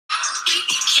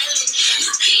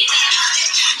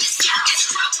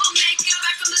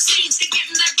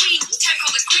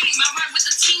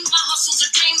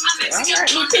All right,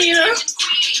 Lupita.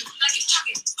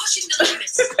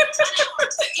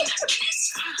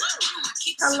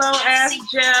 Hello, Ask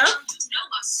Jeff.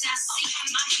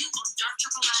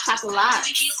 Chocolate.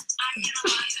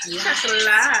 Chocolate.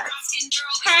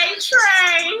 Hey,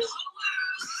 Trey.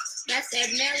 That's that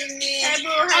melanin. Hey, boo.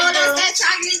 Oh, Hey, boo. that's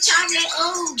that chocolate.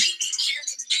 Oh.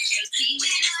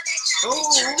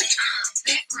 Oh.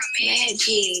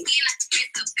 Magic.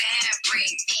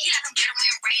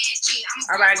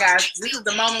 All right, guys. This is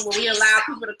the moment where we allow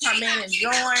people to come in and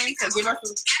join. So give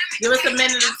us a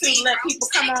minute or two to let people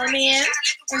come on in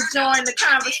and join the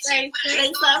conversation.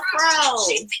 They so froze.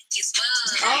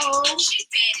 Oh.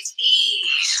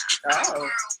 Oh.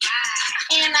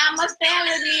 And I'm a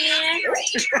felony.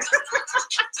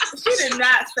 She did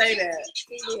not say that.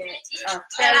 She did. A And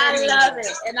felony. I love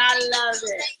it. And I love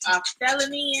it. A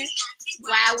felony.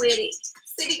 Why with it?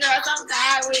 City girls, I'm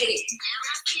fine with it.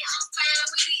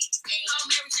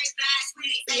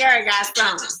 Sierra got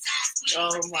some.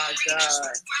 Oh my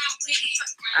God.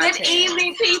 Good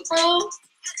evening, people.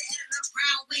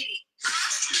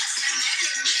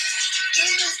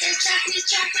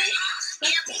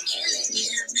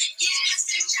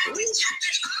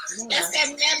 That's that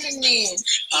melanin.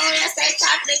 Oh, that's that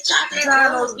chocolate.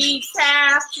 Donald E.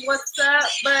 Taft, what's up,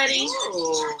 buddy?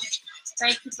 Ooh.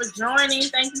 Thank you for joining.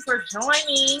 Thank you for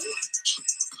joining.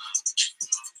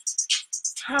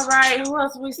 All right, who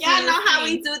else we see? Y'all know how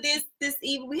we do this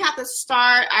evening. We have to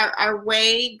start our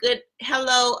way. Good.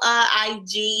 Hello,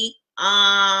 IG.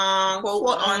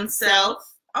 Quote on self.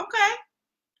 Okay.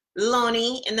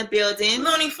 Looney in the building.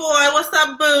 Looney Ford, what's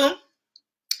up, boo?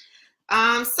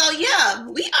 So yeah,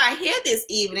 we are here this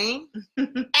evening.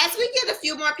 As we get a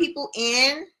few more people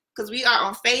in, because we are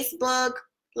on Facebook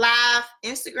Live,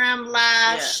 Instagram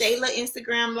Live, Yes. Shayla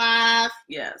Instagram Live.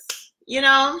 Yes. You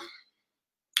know,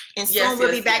 and soon Yes, we'll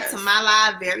yes, be back yes. to my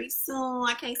live very soon.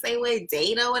 I can't say what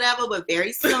date or whatever, but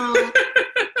very soon.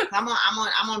 I'm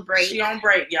on break. She on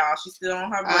break, y'all. She's still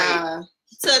on her break.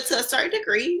 To a certain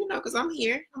degree, you know, because I'm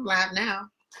here. I'm live now.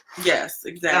 Yes,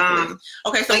 exactly.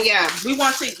 Okay, so yeah, we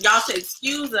want y'all to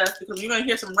excuse us because we're gonna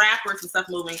hear some rappers and stuff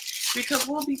moving because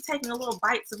we'll be taking a little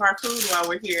bites of our food while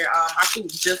we're here. Our food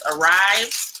just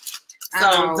arrived,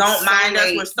 so don't mind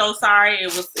us. We're so sorry.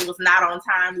 It was not on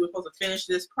time. We were supposed to finish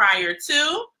this prior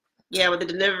to. Yeah, but the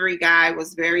delivery guy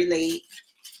was very late.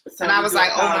 So and I was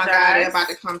like, oh my God, they're about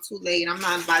to to come too late. I'm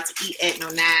not about to eat at no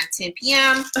 9-10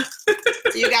 p.m. So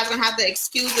you guys gonna have to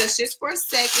excuse us just for a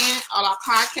second. All our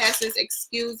podcasters,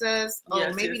 excuse us. Oh,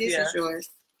 yes, maybe yes, this is yours.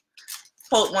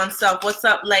 Quote oneself. What's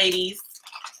up, ladies?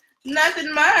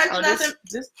 Nothing much. Oh, nothing.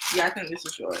 Yeah, I think this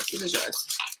is yours. This is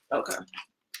yours. Okay.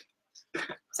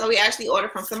 So we actually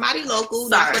ordered from somebody local.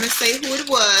 Sorry. Not gonna say who it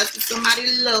was, but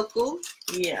somebody local.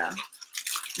 Yeah.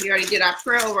 We already did our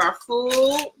prayer over our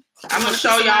food. I'm gonna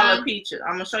show y'all a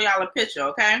picture.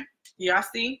 Okay? Y'all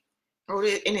see? Oh,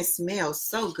 and it smells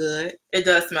so good. It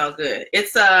does smell good.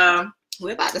 It's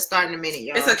We're about to start in a minute,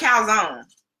 y'all. It's a calzone.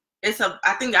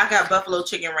 I think I got buffalo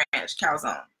chicken ranch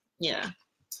calzone. Yeah.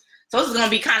 So this is gonna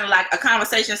be kind of like a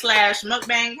conversation /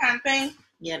 mukbang kind of thing.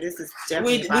 Yeah, this is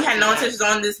definitely. We had no intentions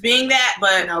on this being that,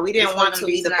 but no, we didn't want to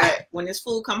either. That. But when this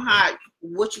food come hot,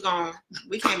 what you gonna?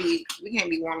 We can't be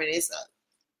warming this up.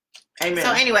 Amen.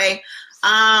 So anyway,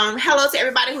 hello to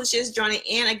everybody who's just joining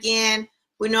in. Again,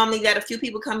 we normally let a few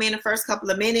people come in the first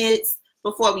couple of minutes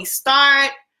before we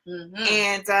start,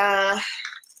 and so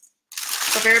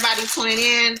if everybody's tuning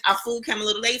in, our food came a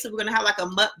little late, so we're gonna have like a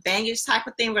mukbangish type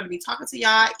of thing. We're gonna be talking to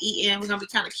y'all, eating. We're gonna be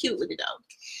kind of cute with it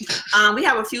though. We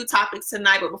have a few topics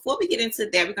tonight, but before we get into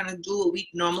that, we're gonna do what we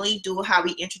normally do, how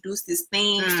we introduce this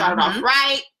thing. Start off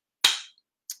right.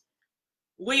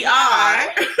 We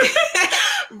are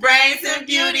Brains and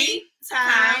Beauty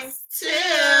 ×2.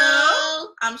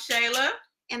 I'm Shayla.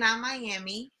 And I'm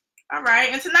Miami. All right.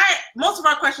 And tonight, most of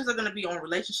our questions are going to be on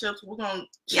relationships. We're going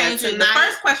to change it. The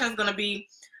first question is going to be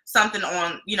something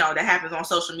on, that happens on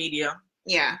social media.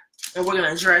 Yeah. And we're going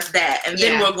to address that. And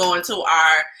then we'll go into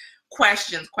our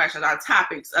questions, our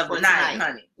topics of the night,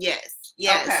 honey. Yes.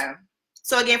 Yes. Okay.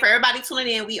 So again, for everybody tuning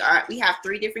in, we have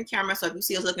 3 different cameras. So if you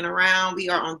see us looking around, we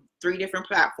are on 3 different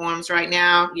platforms right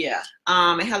now. Yeah.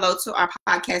 And hello to our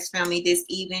podcast family this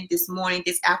evening, this morning,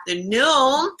 this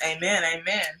afternoon. Amen.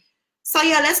 Amen. So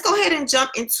yeah, let's go ahead and jump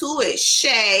into it.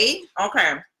 Shay.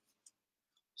 Okay.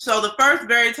 So the first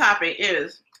very topic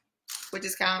is, which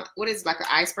is what is like an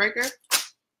icebreaker?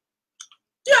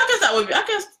 Yeah, I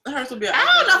guess hers would be an icebreaker. I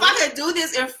don't know if I could do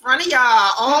this in front of y'all.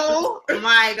 Oh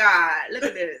my God. Look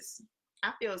at this.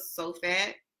 I feel so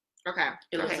fat. Okay.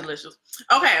 It looks delicious.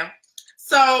 Okay.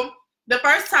 So The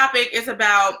first topic is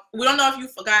about, we don't know if you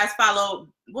guys follow,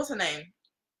 what's her name?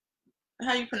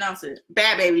 How do you pronounce it?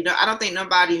 Bhadbabie. No, I don't think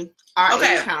nobody our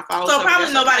age kind of follows her. So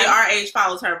probably nobody our age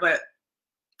folws her, but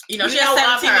you know, she has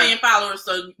 17 million followers,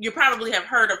 so you probably have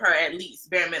heard of her at least,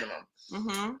 bare minimum.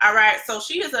 All right, so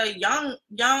she is a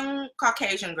young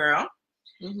Caucasian girl,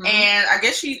 and I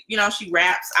guess she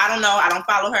raps. I don't know. I don't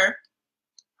follow her.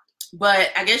 But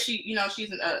I guess she's a she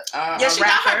rapper.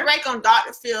 Got her break on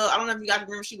Dr. Phil. I don't know if you guys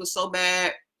remember. She was so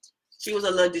bad. She was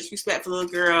a little disrespectful little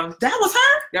girl. That was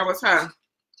her? That was her.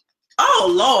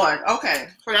 Oh, Lord. Okay.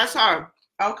 So that's her.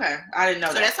 Okay. I didn't know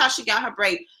that. So that's how she got her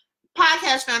break.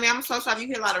 Podcast family, I'm so sorry if you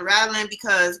hear a lot of rattling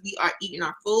because we are eating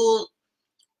our food.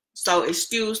 So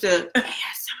excuse the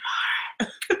ASMR.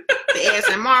 The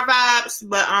ASMR vibes.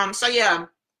 But, so yeah.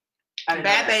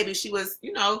 Bhadbabie, she was,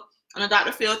 on a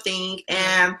Dr. Phil thing.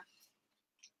 And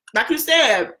like you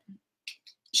said,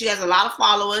 she has a lot of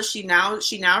followers. She now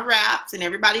raps, and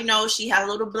everybody knows she has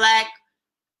a little black.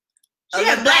 She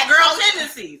has black girl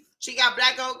tendencies. She got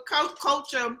black girl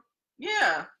culture.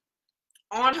 Yeah.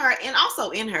 On her and also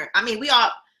in her. I mean, we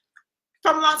all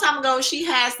from a long time ago. She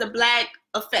has the black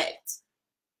effect.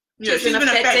 Yeah, she's been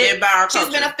affected by our culture.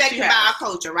 She's been affected by our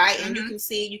culture, right? And you can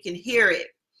see, you can hear it.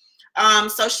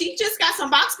 So she just got some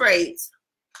box braids.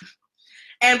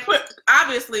 And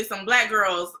obviously some black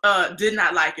girls did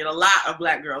not like it. A lot of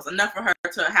black girls, enough for her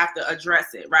to have to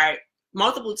address it, right?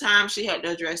 Multiple times she had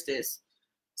to address this.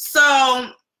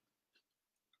 So,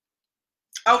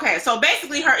 okay, so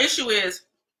basically her issue is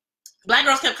black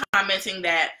girls kept commenting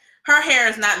that her hair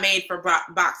is not made for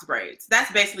box braids.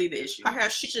 That's basically the issue. Her hair,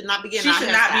 she should not be getting. She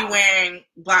should not be wearing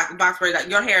box braids. Like,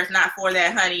 your hair is not for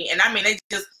that, honey. And I mean, they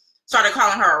just started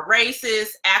calling her a racist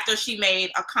after she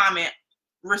made a comment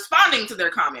responding to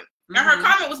their comment. And her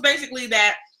comment was basically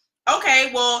that,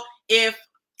 okay, well, if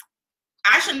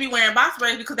I shouldn't be wearing box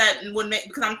braids because that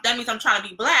means I'm trying to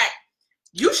be black,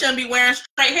 you shouldn't be wearing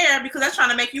straight hair because that's trying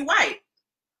to make you white.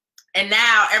 And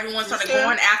now everyone started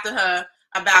going after her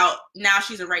about now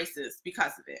she's a racist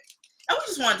because of it. And we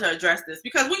just wanted to address this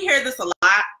because we hear this a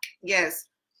lot. Yes.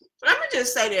 But let me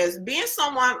just say this. Being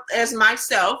someone as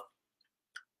myself,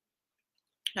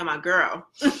 now my girl.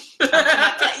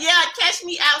 Yeah, catch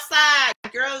me outside.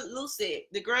 Girl Lucid.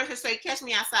 The girl who say catch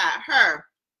me outside. Her.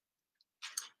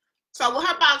 So with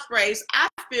her box braids, I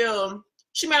feel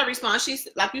she made a response. She's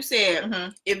like you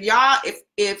said, if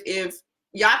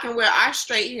y'all can wear our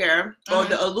straight hair or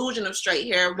the illusion of straight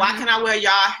hair, why can't I wear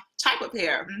y'all type of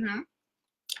hair?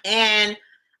 And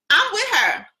I'm with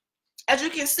her. As you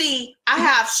can see, I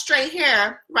have straight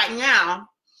hair right now,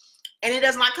 and it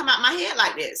does not come out my head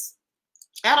like this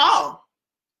at all.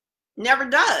 Never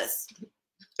does.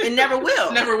 It never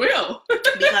will. Never will.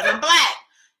 Because I'm black,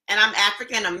 and I'm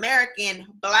African American,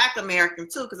 black American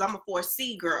too, because I'm a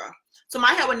 4C girl. So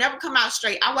my hair would never come out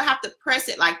straight. I would have to press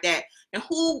it like that. And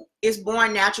who is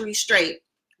born naturally straight?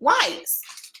 Whites,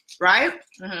 right?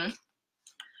 And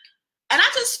I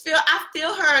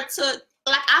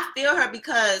feel her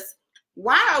because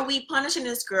why are we punishing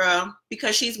this girl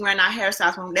because she's wearing our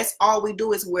hairstyles? That's all we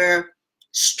do is wear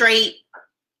straight,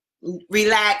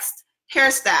 relaxed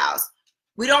hairstyles.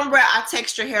 We don't wear our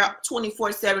texture hair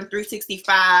 24/7,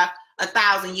 365,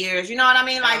 1,000 years. You know what I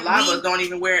mean? Like, a lot of us don't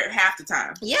even wear it half the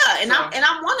time. Yeah, and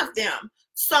I'm one of them.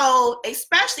 So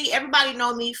especially everybody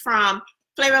know me from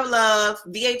Flavor of Love,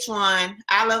 VH1,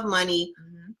 I Love Money.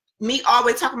 Me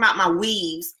always talking about my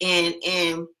weaves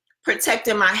and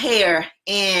protecting my hair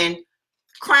and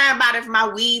crying about if my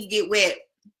weave get wet.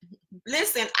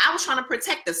 Listen, I was trying to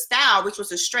protect the style, which was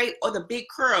the straight or the big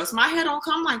curls. My hair don't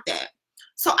come like that.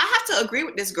 So I have to agree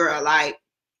with this girl. Like,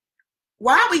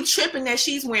 why are we tripping that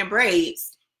she's wearing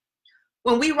braids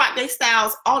when we rock their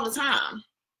styles all the time?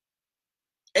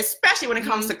 Especially when it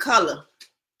comes to color.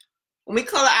 When we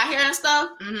color our hair and stuff,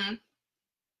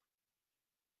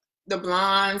 the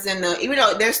blondes and even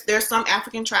though there's some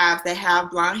African tribes that have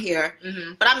blonde hair,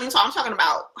 but I mean, so I'm talking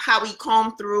about how we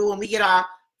comb through and we get our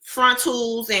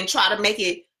frontals and try to make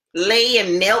it lay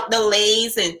and melt the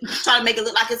lays and try to make it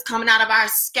look like it's coming out of our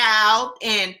scalp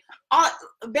and all.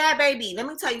 Bhadbabie, let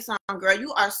me tell you something, girl.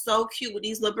 You are so cute with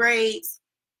these little braids.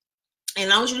 And as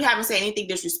long as you haven't said anything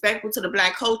disrespectful to the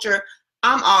black culture,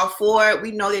 I'm all for it.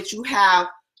 We know that you have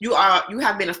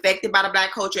been affected by the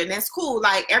black culture, and that's cool.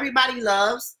 Like, everybody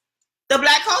loves the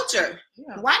black culture.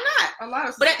 Yeah. Why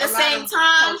not? But at the same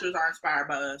time, cultures are inspired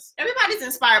by us. Everybody's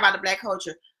inspired by the black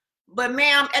culture. But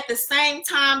ma'am, at the same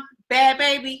time,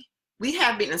 Bhadbabie, we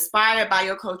have been inspired by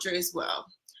your culture as well.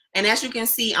 And as you can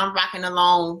see, I'm rocking a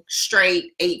long,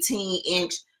 straight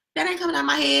 18-inch. That ain't coming out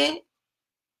my head.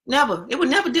 Never. It would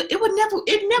never do.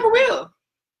 It never will.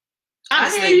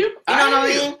 Honestly, you know what I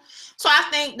mean? So I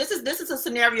think this is a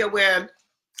scenario where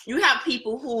you have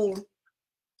people who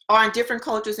are in different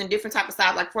cultures and different type of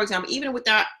styles. Like, for example, even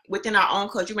within our own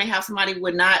culture, you may have somebody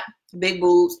with not big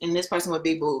boobs and this person with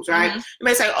big boobs, right? You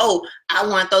may say, oh, I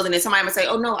want those. And then somebody might say,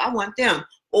 oh, no, I want them.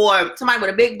 Or somebody with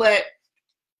a big butt,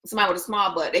 somebody with a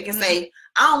small butt. They can say,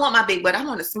 I don't want my big butt. I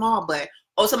want a small butt.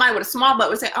 Or somebody with a small butt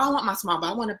would say, I don't want my small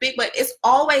butt. I want a big butt. It's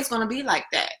always going to be like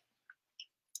that.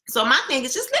 So my thing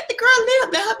is just let the girl live.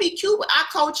 Let her be cute with our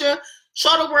culture.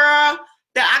 Show the world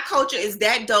that our culture is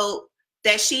that dope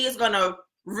that she is going to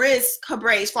risk her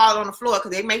braids falling on the floor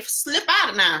because they may slip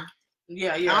out now.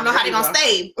 Yeah. I don't know how they're going to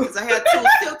stay because her hair too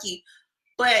silky.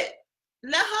 But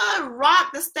let her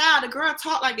rock the style. The girl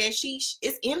talk like that.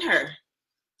 It's in her.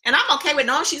 And I'm okay with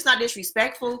knowing she's not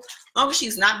disrespectful, long as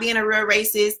she's not being a real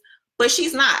racist. But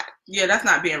she's not. Yeah, that's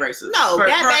not being racist. No,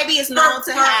 Bhadbabie is known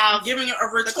to have giving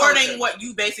retorting what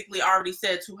you basically already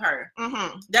said to her.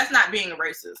 That's not being a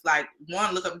racist. Like,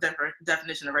 one, look up the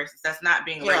definition of racist. That's not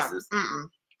being racist.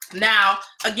 Now,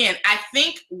 again, I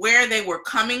think where they were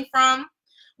coming from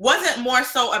wasn't more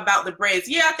so about the braids.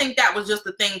 Yeah, I think that was just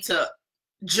the thing to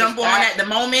jump on at the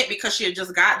moment because she had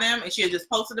just got them and she had just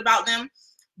posted about them.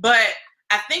 But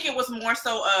I think it was more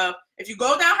so of, if you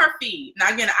go down her feed,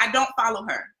 now again, I don't follow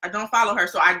her.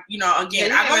 So I've only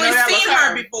seen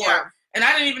her before. And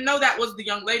I didn't even know that was the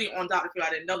young lady on Dr. Phil.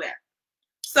 I didn't know that.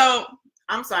 So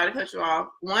I'm sorry to cut you off.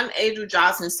 One Adriel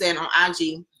Johnson said on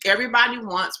IG, everybody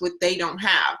wants what they don't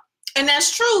have. And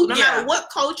that's true. No matter what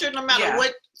culture, no matter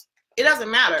what, it doesn't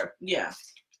matter. Yeah.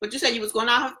 But you said you was going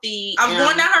down her feed. I'm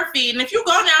going down her feed. And if you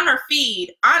go down her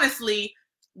feed, honestly,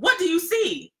 what do you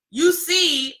see? You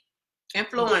see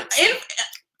influence.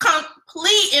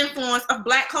 Complete influence of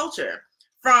Black culture,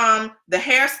 from the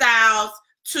hairstyles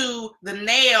to the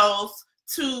nails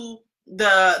to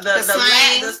the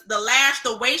lash,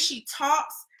 the way she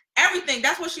talks, everything.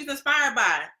 That's what she's inspired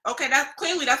by. Okay,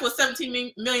 that's what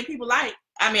 17 million people like.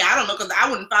 I mean, I don't know, because I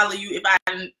wouldn't follow you if I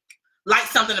didn't like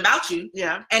something about you.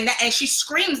 Yeah, and she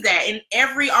screams that in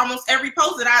almost every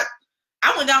post that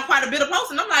I went down quite a bit of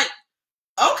posts, and I'm like,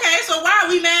 okay, so why are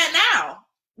we mad now?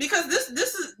 Because this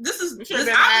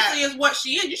obviously is what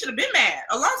she is. You should have been mad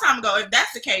a long time ago if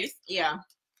that's the case. Yeah.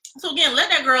 So again,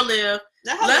 let that girl live.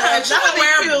 Let her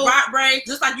wear rock braids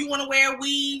just like you want to wear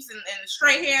weaves and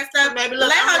straight hair and stuff. Let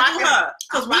her do her.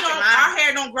 Because our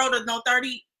hair don't grow to no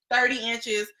 30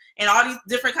 inches and all these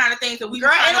different kind of things that we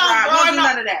don't do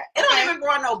none of that. It don't even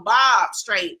grow no bob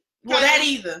straight. Well, that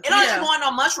either. It don't even grow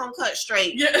no mushroom cut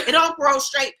straight. Yeah. It don't grow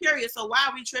straight, period. So why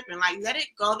are we tripping? Like, let it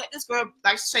go. Let this girl,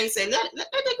 like Shay said, let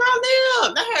the girl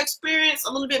live. Let her experience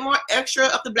a little bit more extra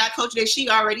of the Black culture that she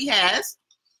already has.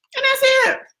 And that's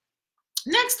it.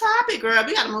 Next topic, girl.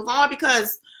 We got to move on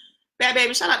because,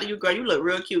 Bhadbabie, shout out to you, girl. You look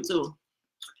real cute, too.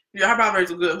 Yeah, her bob braids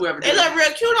are good, whoever did. They look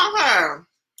real cute on her.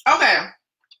 Okay.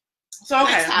 So,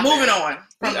 moving on.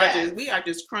 We are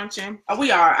just crunching. Oh,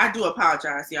 we are. I do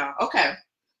apologize, y'all. Okay.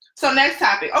 So next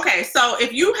topic. Okay, so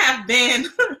if you have been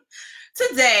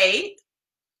today,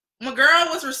 my girl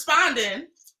was responding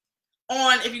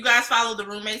on, if you guys follow the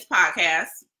Roommates podcast,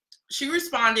 she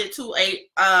responded to a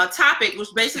topic which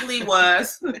basically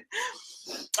was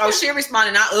she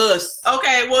responded, not us.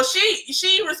 Okay, well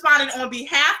she responded on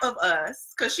behalf of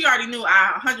us because she already knew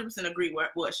I 100% agree with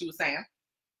what she was saying.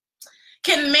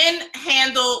 Can men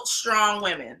handle strong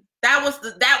women? That was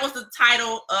the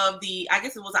title of I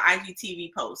guess it was an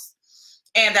IGTV post,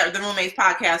 and that the Roommates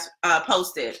podcast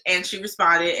posted, and she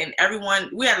responded, and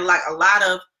we had like a lot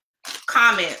of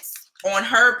comments on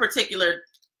her particular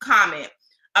comment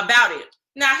about it.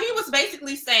 Now he was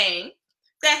basically saying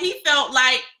that he felt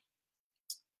like,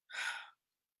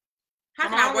 how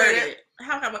can I word it?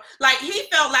 Like he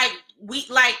felt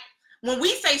like when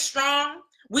we say strong,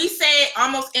 we say it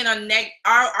almost in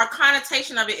our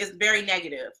connotation of it is very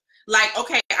negative. Like,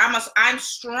 okay, I'm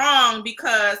strong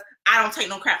because I don't take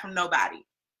no crap from nobody.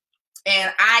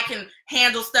 And I can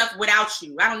handle stuff without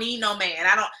you. I don't need no man.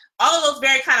 All of those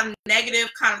very kind of negative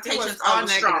connotations of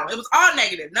strong. It was all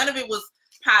negative. None of it was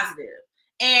positive.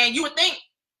 And you would think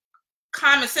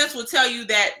common sense would tell you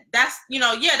that that's,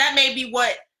 that may be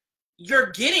what you're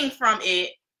getting from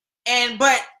it.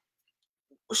 But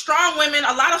strong women,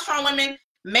 a lot of strong women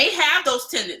may have those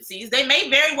tendencies. They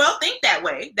may very well think that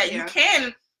way, that you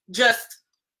can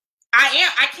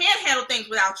I can't handle things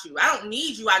without you. I don't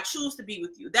need you. I choose to be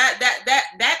with you.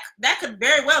 That could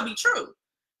very well be true.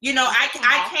 I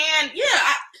can.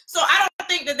 So I don't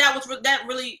think that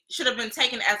really should have been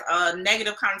taken as a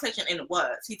negative connotation, and it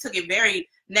was. He took it very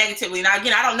negatively. Now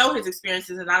again, I don't know his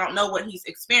experiences, and I don't know what he's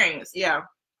experienced. Yeah.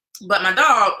 But my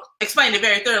dog explained it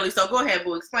very thoroughly. So go ahead,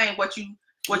 boo. Explain what you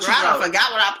What Girl, you wrote? I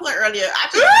forgot what I put earlier.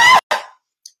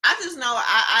 I just know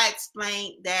I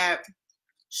explained that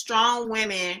strong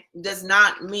women does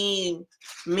not mean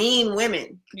mean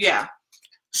women. Yeah.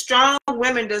 Strong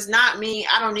women does not mean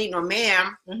I don't need no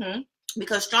man.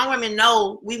 Because strong women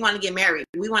know we want to get married.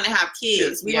 We want to have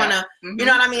kids. We want to, you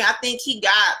know what I mean? I think he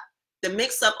got the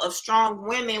mix up of strong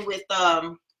women with, let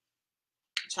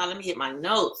me get my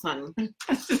notes, honey.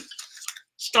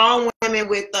 Strong women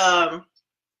with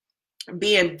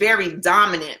being very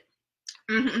dominant.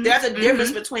 There's a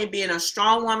difference between being a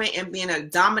strong woman and being a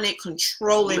dominant,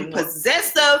 controlling,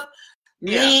 possessive,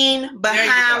 mean,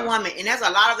 behind woman. And there's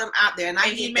a lot of them out there. And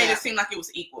he made it seem like it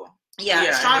was equal.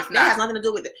 Yeah, strong, that has nothing to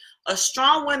do with it. A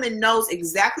strong woman knows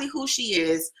exactly who she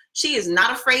is. She is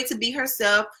not afraid to be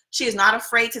herself. She is not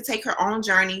afraid to take her own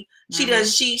journey. She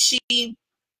does, you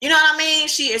know what I mean?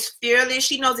 She is fearless.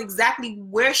 She knows exactly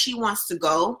where she wants to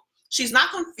go. She's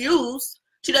not confused.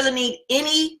 She doesn't need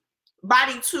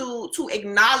anybody to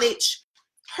acknowledge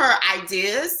her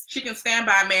ideas. She can stand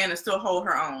by a man and still hold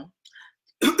her own.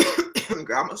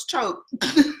 Girl, I almost choked.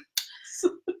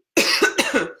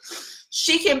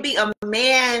 She can be a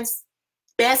man's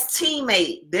best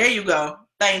teammate. There you go.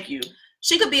 Thank you.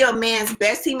 She could be a man's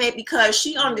best teammate because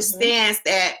she understands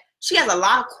that she has a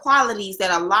lot of qualities that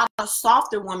a lot of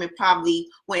softer women probably,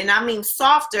 when I mean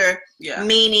softer,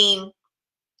 meaning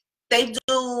they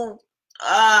do,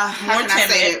 how can I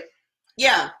say it?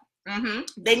 Yeah.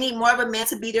 They need more of a man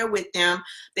to be there with them.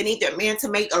 They need their man to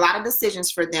make a lot of decisions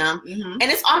for them. And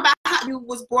it's all about how you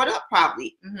was brought up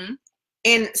probably.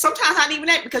 And sometimes not even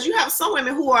that, because you have some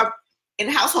women who are in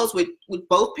households with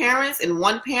both parents and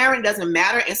one parent, doesn't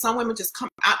matter. And some women just come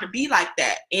out to be like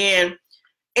that. And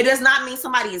it does not mean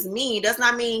somebody is mean. It does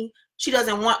not mean she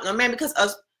doesn't want a man, because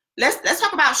let's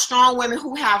talk about strong women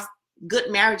who have good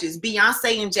marriages.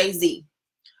 Beyonce and Jay-Z.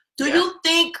 Do you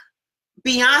think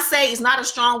Beyonce is not a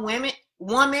strong woman?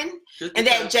 And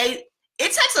that it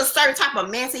takes a certain type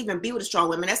of man to even be with a strong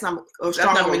woman. That's number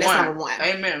one.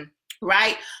 Amen.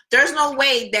 Right? There's no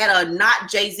way that a not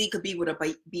Jay-Z could be with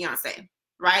a Beyonce,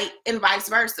 right? And vice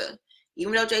versa.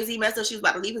 Even though Jay-Z messed up, she was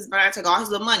about to leave his brother, take all his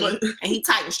little money, and he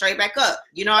tightened straight back up.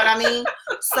 You know what I mean?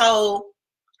 So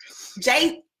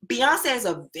Beyonce is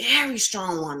a very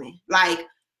strong woman. Like,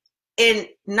 and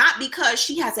not because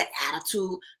she has an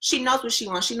attitude. She knows what she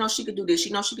wants. She knows she could do this. She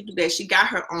knows she could do that. She got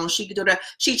her own. She could do that.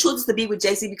 She chooses to be with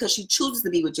Jay-Z because she chooses to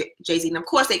be with Jay-Z. And of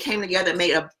course, they came together and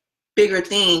made a bigger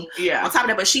thing on top of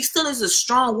that, but she still is a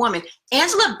strong woman.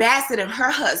 Angela Bassett and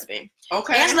her husband.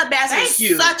 Okay. Angela Bassett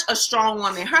is such a strong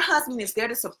woman. Her husband is there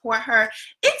to support her.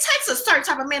 It takes a certain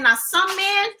type of man. Now, some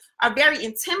men are very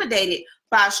intimidated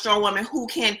by a strong woman who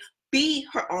can be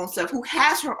her own self, who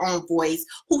has her own voice,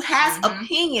 who has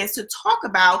opinions to talk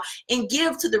about and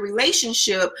give to the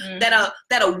relationship that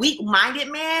a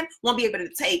weak-minded man won't be able to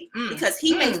take, because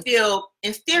he may feel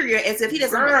inferior, as if he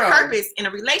doesn't have purpose in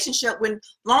a relationship, when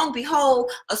long behold,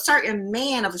 a certain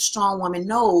man of a strong woman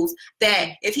knows that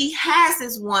if he has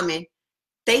this woman,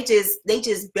 they just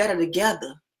better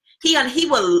together. He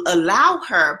will allow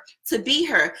her to be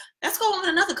her. Let's go on with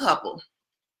another couple.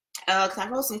 Because I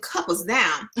wrote some couples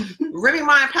down. Remy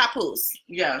Ma and Papoose.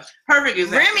 Yeah, perfect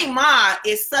example. Remy Ma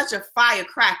is such a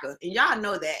firecracker, and y'all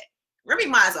know that. Remy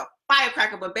Ma is a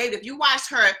firecracker, but baby, if you watched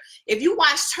her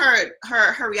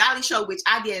reality show, which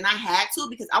I did, and I had to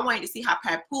because I wanted to see how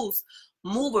Papoose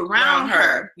move around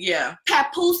her. Yeah,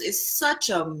 Papoose is such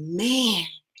a man.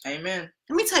 Amen.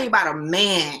 Let me tell you about a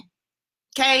man.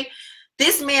 Okay.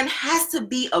 This man has to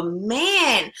be a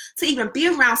man to even be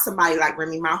around somebody like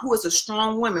Remy Ma, who is a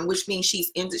strong woman, which means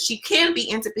she can be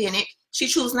independent. She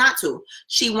chooses not to.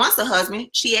 She wants a husband.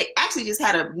 She actually just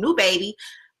had a new baby,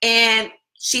 and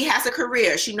she has a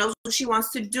career. She knows what she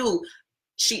wants to do.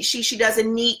 She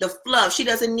doesn't need the fluff. She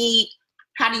doesn't need,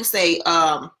 how do you say,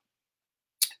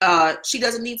 she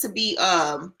doesn't need to be,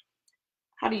 how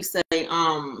do you say,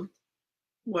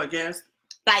 what, gas?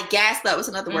 Like gassed up. It's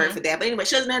another word for that. But anyway,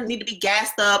 she doesn't need to be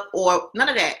gassed up or none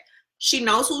of that. She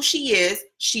knows who she is.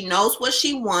 She knows what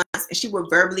she wants, and she will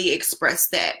verbally express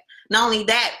that. Not only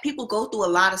that, people go through a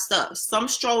lot of stuff. Some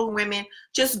strong women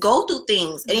just go through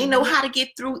things, and they know how to get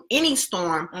through any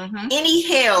storm, any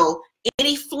hell,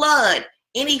 any flood,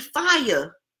 any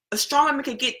fire. A strong woman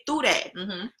can get through that.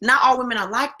 Not all women are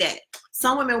like that.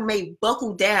 Some women may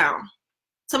buckle down.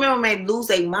 Some women may lose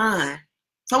their mind.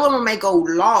 Some women may go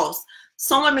lost.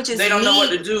 Some women just don't know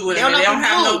what to do. They don't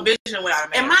have no vision without a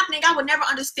man. And my thing, I would never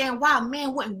understand why a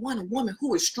man wouldn't want a woman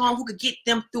who is strong, who could get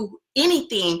them through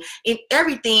anything and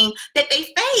everything that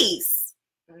they face.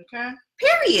 Okay.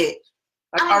 Period.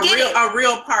 Like a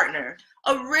real partner.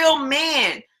 A real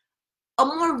man. A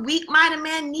more weak-minded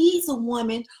man needs a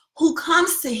woman who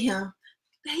comes to him,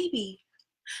 baby,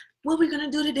 what are we going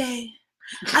to do today?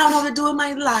 I don't know what to do in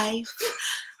my life.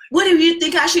 What do you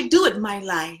think I should do in my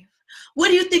life? What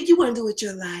do you think you want to do with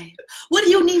your life? What do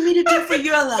you need me to do for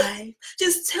your life?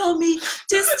 Just tell me,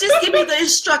 just give me the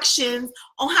instructions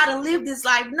on how to live this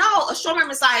life. No, a strong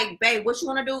woman is like, babe, what you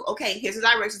want to do? Okay, here's the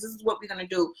directions. This is what we're going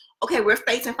to do. Okay, we're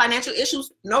facing financial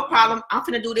issues. No problem. I'm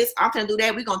going to do this. I'm going to do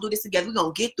that. We're going to do this together. We're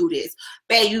going to get through this.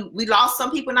 Babe, we lost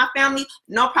some people in our family.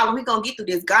 No problem. We're going to get through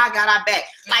this. God got our back.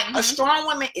 Like, a strong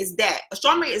woman is that. A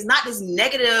strong woman is not this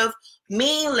negative,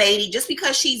 mean lady just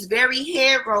because she's very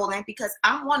head rolling, because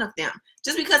I'm one of them.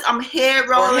 Just because I'm head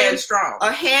rolling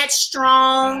or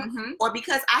headstrong or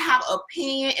because I have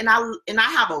opinion and I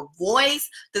have a voice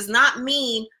does not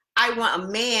mean I want a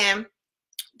man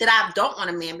that I don't want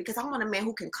a man, because I want a man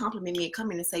who can compliment me and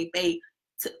come in and say, babe,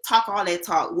 talk all that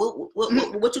talk.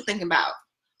 What you thinking about?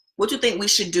 What you think we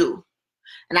should do?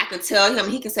 And I could tell him,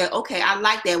 he can say, okay, I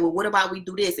like that. Well, what about we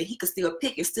do this? And he could still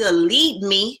pick and still lead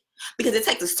me, because it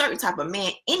takes a certain type of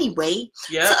man anyway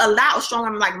to allow a strong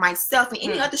woman like myself and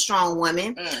any other strong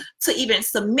woman to even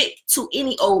submit to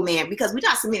any old man, because we're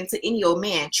not submitting to any old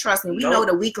man. Trust me, we know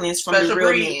the weaklings from the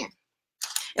real man.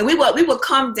 And we would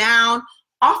come down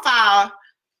off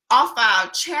our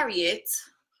chariot.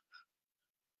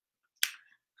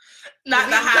 Not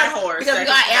the high horse. Because we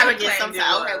got arrogant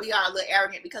sometimes. Okay, we are a little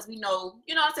arrogant because we know,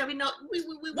 you know what I'm saying? We know we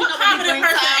what know confident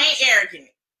person ain't arrogant?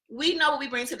 We know what we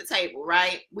bring to the table,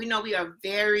 right? We know we are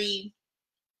very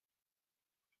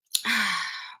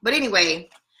but anyway,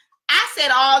 I said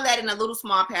all that in a little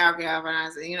small paragraph, and I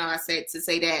said, I said to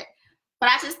say that. But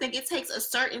I just think it takes a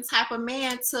certain type of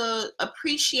man to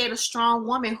appreciate a strong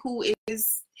woman who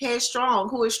is headstrong,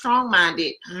 who is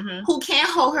strong-minded, who can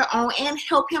hold her own and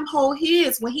help him hold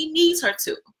his when he needs her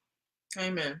to.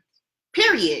 Amen.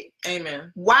 Period.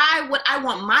 Amen. Why would I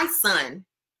want my son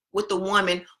with the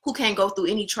woman who can't go through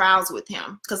any trials with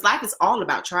him? Because life is all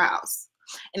about trials.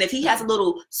 And if he has a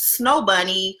little Snow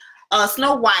Bunny,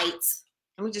 Snow White,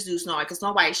 let me just do Snow White, because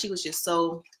Snow White, she was just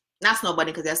so, not Snow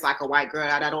Bunny, because that's like a white girl.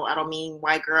 I don't mean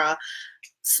white girl.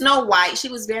 Snow White, she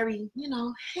was very,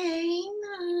 hey,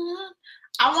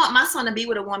 I want my son to be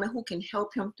with a woman who can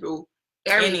help him through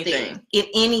everything, in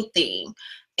anything.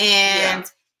 And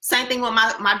same thing with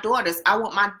my daughters. I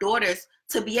want my daughters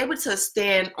to be able to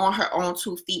stand on her own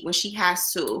 2 feet when she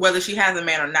has to. Whether she has a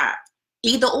man or not.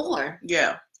 Either or.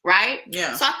 Yeah. Right?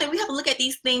 Yeah. So I think we have to look at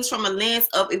these things from a lens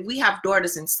of if we have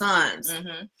daughters and sons.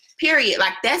 Period.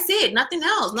 Like, that's it. Nothing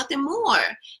else. Nothing more.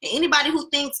 And anybody who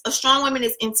thinks a strong woman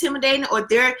is intimidating or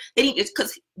they need to,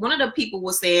 because one of the people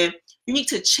was saying, you need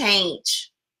to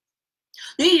change.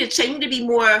 You need to change. You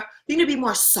need to be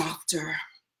more softer.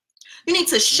 You need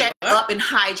to shut up and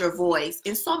hide your voice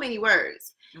in so many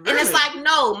words. Really? And it's like,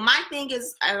 no, my thing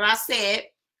is, as I said,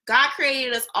 God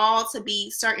created us all to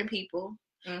be certain people.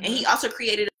 And he also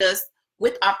created us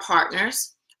with our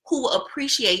partners who will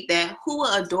appreciate that, who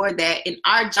will adore that. And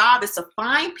our job is to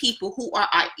find people who are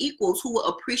our equals, who will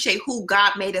appreciate who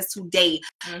God made us today,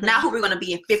 not who we're going to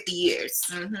be in 50 years.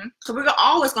 So we're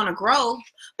always going to grow.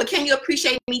 But can you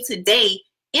appreciate me today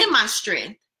in my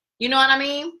strength? You know what I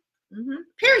mean?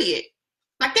 Period.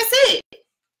 Like, that's it.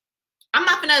 I'm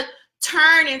not going to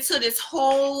turn into this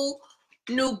whole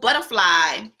new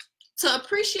butterfly to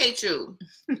appreciate you.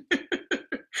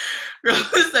 Girl,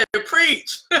 say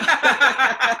preach.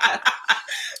 A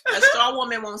strong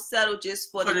woman won't settle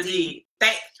just for the deed.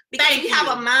 Because we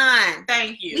have a mind.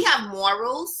 Thank you. We have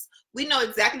morals. We know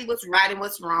exactly what's right and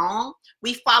what's wrong.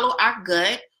 We follow our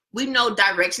gut. We know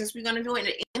directions we're going to do. And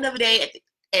at the end of the day,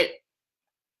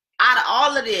 out of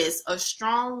all of this, a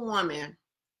strong woman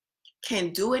can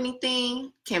do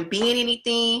anything, can be in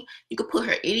anything. You could put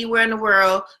her anywhere in the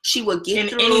world. She will get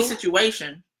through any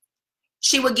situation.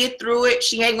 She will get through it.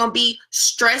 She ain't gonna be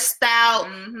stressed out,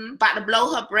 about to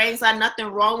blow her brains out. Nothing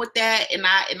wrong with that. And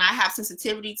I have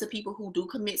sensitivity to people who do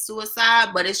commit suicide,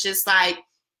 but it's just like,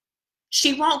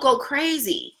 she won't go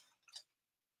crazy.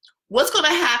 What's gonna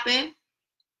happen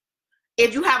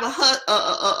if you have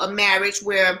a marriage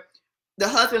where the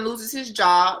husband loses his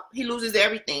job, he loses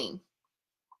everything,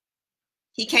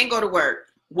 he can't go to work?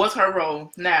 What's her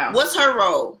role now? What's her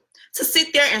role? To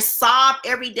sit there and sob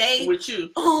every day with you.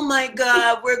 Oh my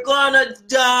God, we're gonna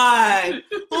die.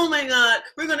 Oh my God,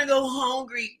 we're gonna go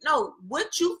hungry. No,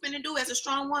 what you finna do as a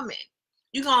strong woman?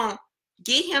 You gonna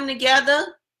get him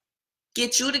together,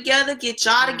 get you together, get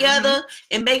y'all together,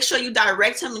 and make sure you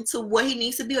direct him into what he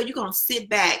needs to be, or you gonna sit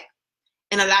back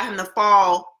and allow him to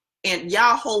fall and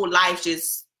y'all whole life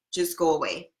just go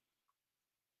away.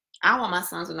 I don't want my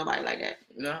sons with nobody like that.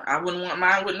 No, I wouldn't want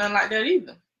mine with nothing like that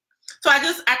either. So I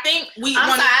think we. I'm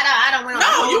sorry, I don't want to.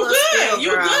 No, you good.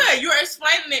 You good. You're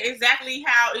explaining it exactly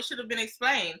how it should have been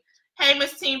explained. Hey,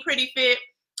 Miss Team Pretty Fit.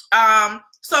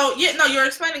 So yeah, no, you're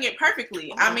explaining it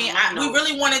perfectly. I mean, we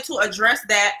really wanted to address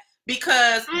that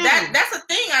because that's a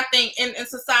thing I think in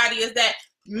society is that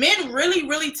men really,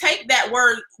 really take that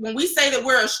word when we say that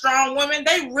we're a strong woman.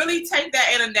 They really take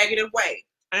that in a negative way,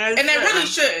 and they really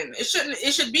shouldn't. It shouldn't.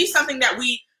 It should be something that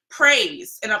we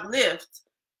praise and uplift,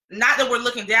 not that we're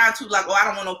looking down to like, oh, I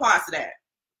don't want no parts of that.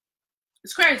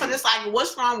 It's crazy. Because it's like,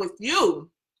 what's wrong with you?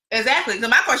 Exactly. So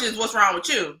my question is, what's wrong with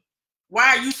you?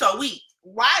 Why are you so weak?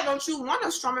 Why don't you want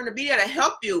a strong man to be there to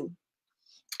help you?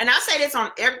 And I say this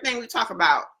on everything we talk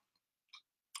about.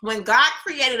 When God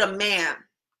created a man,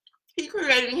 he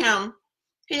created him.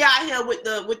 He out here with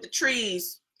the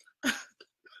trees.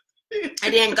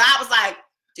 And then God was like,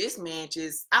 this man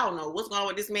just, I don't know what's going on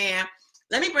with this man.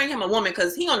 Let me bring him a woman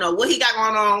because he don't know what he got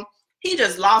going on. He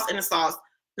just lost in the sauce.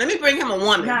 Let me bring him a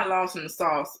woman. Not lost in the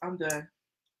sauce. I'm done.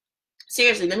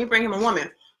 Seriously, let me bring him a woman.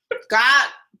 God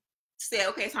said,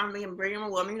 okay, it's time for me to bring him a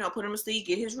woman, put him to sleep,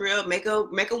 get his rib, make a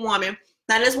woman.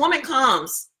 Now this woman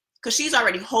comes because she's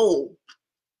already whole.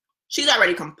 She's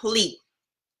already complete.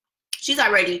 She's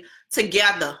already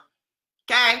together.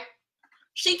 Okay?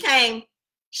 She came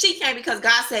because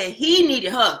God said he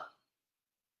needed her.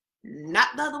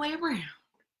 Not the other way around.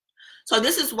 So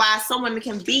this is why some women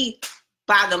can be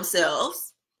by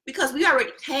themselves because we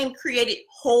already came created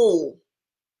whole.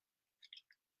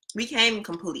 We came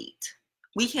complete.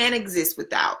 We can't exist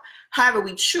without. However,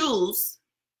 we choose,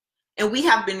 and we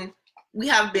have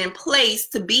been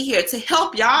placed to be here to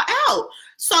help y'all out.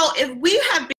 So if we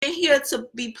have been here to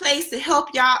be placed to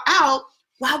help y'all out,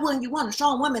 why wouldn't you want a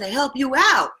strong woman to help you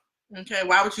out? Okay,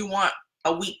 why would you want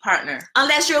a weak partner?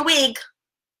 Unless you're weak.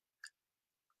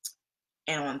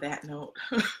 And on that note,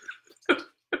 now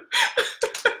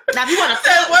if you want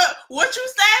to what you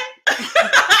say?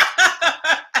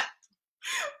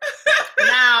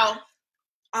 Now,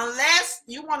 unless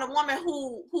you want a woman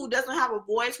who doesn't have a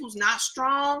voice, who's not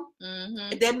strong,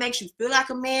 if that makes you feel like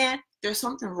a man, there's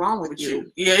something wrong with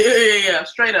you. Yeah.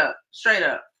 Straight up.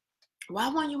 Why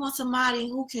wouldn't you want somebody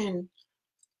who can?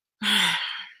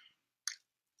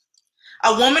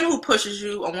 A woman who pushes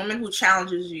you, a woman who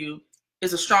challenges you,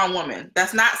 is a strong woman.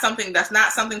 That's not something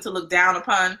to look down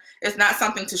upon. It's not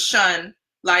something to shun.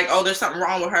 Like, oh, there's something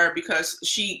wrong with her because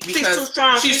she's too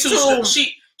strong. She's too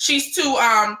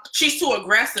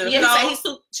aggressive. Yeah,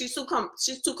 she's too combative.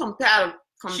 She's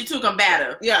too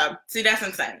combative. Yeah. See, that's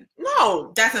insane.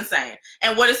 No, that's insane.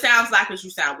 And what it sounds like is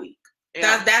you sound weak.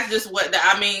 Yeah. That's just what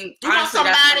I mean. You honestly, want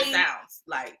somebody, that's what it sounds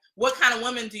like. What kind of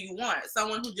woman do you want?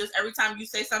 Someone who just every time you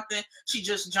say something, she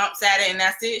just jumps at it and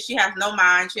that's it. She has no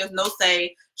mind. She has no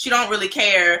say. She don't really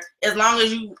care. As long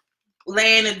as you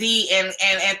laying the D and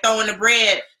throwing the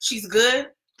bread, she's good.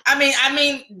 I mean,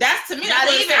 that's to me. That's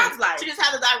what it sounds like. She just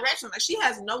has a direction. Like she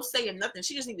has no say in nothing.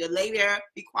 She just needs to lay there,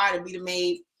 be quiet, and be the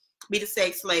maid, be the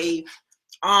sex slave,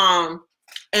 and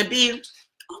be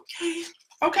okay.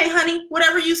 Okay, honey,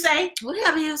 whatever you say.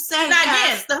 Whatever you say. Now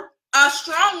again, a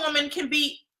strong woman can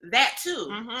be that too.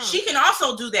 Mm-hmm. She can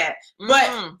also do that. Mm-hmm.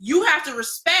 But you have to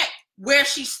respect where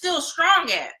she's still strong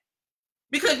at.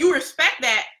 Because you respect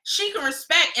that, she can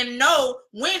respect and know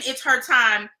when it's her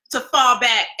time to fall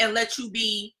back and let you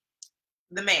be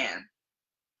the man.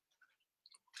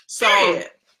 So,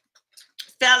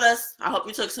 fellas, I hope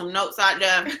you took some notes out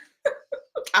there.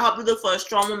 I hope you look for a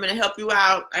strong woman to help you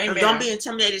out. Amen. Don't be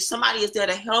intimidated. Somebody is there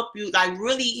to help you, like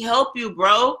really help you,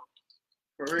 bro.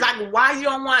 Like, why you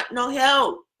don't want no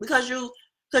help? Because you're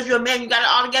a man, you got it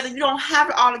all together. You don't have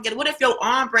it all together. What if your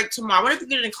arm breaks tomorrow? What if you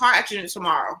get in a car accident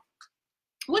tomorrow?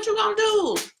 What you gonna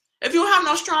do? If you have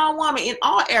no strong woman in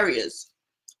all areas,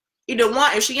 either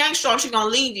one, if she ain't strong, she gonna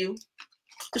leave you.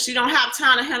 Because she don't have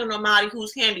time to handle nobody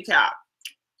who's handicapped.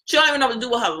 She don't even know what to do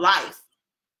with her life.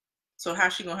 So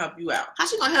how's she gonna help you out? How's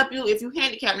she gonna help you if you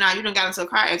handicapped now? You done got into a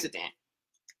car accident.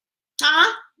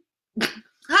 Huh?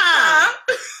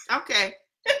 Okay.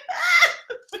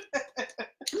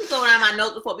 Let me go around my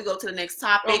notes before we go to the next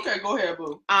topic. Okay, go ahead,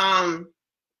 boo.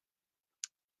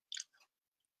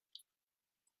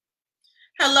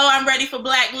 Hello, I'm ready for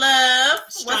black love.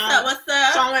 What's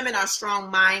up? Strong women are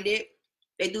strong-minded.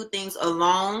 They do things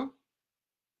alone.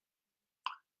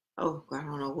 Oh, I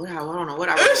don't know what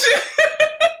I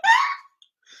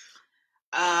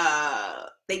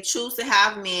they choose to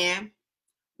have men.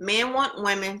 Men want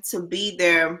women to be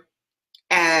there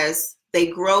as they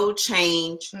grow,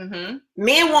 change. Mm-hmm.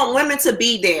 Men want women to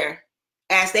be there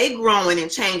as they growing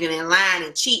and changing and lying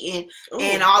and cheating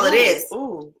and all of this.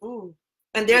 Ooh.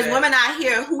 And there's women out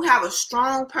here who have a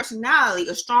strong personality,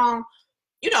 a strong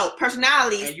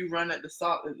personalities. And you run at the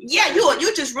salt. Yeah,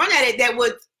 you just run at it that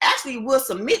will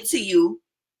submit to you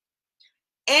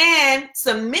and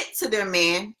submit to their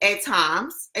man at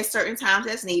certain times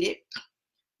that's needed.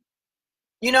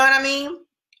 You know what I mean?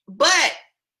 But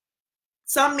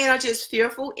some men are just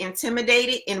fearful,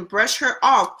 intimidated, and brush her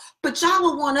off. But y'all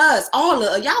would want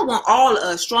y'all want all of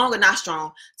us, strong or not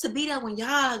strong, to be there when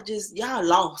y'all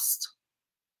lost.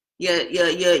 You're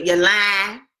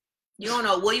lying. You don't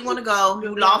know where you want to go.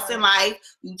 You lost in life.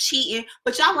 You cheating.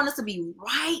 But y'all want us to be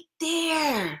right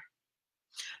there.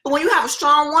 But when you have a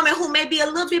strong woman who may be a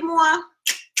little bit more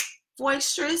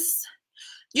boisterous,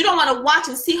 you don't want to watch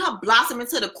and see her blossom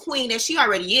into the queen that she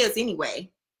already is anyway.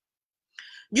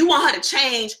 You want her to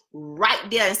change right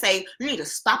there and say, you need to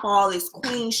stop all this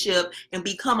queenship and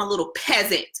become a little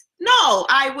peasant. No,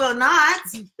 I will not.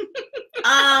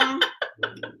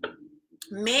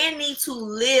 Men need to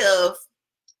live.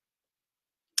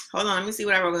 Hold on, let me see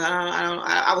what I wrote.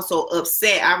 I was so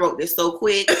upset. I wrote this so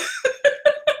quick.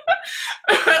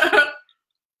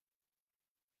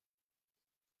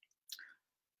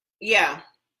 Yeah.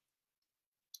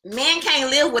 Men can't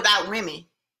live without women.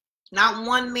 Not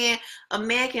one man. A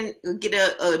man can get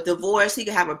a divorce. He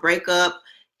can have a breakup.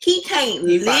 He can't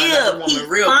live.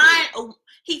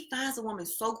 He finds a woman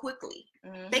so quickly.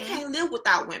 Mm-hmm. They can't live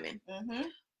without women. Mm-hmm.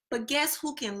 But guess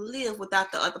who can live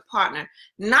without the other partner?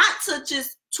 Not to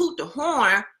just toot the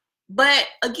horn, but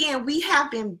again, we have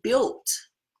been built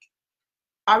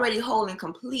already whole and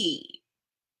complete.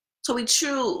 So we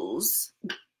choose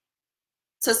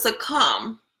to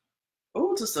succumb.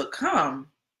 Oh, to succumb.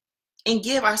 And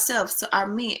give ourselves to our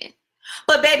men.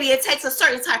 But baby, it takes a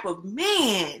certain type of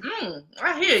man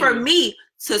for me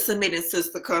to submit and to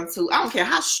succumb to. I don't care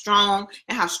how strong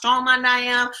minded I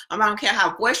am. I don't care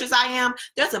how boisterous I am.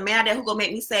 There's a man there who gonna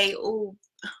make me say, "Oh,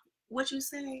 what you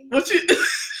say?"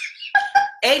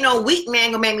 Ain't no weak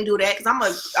man gonna make me do that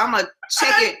because I'm a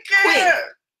check it quick.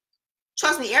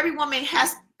 Trust me, every woman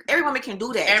can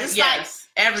do that.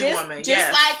 Every woman.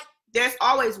 Just like there's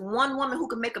always one woman who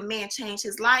can make a man change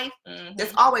his life. Mm-hmm.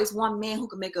 There's always one man who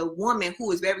can make a woman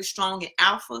who is very strong and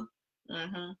alpha.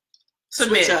 Mm-hmm.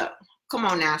 Switch up. Come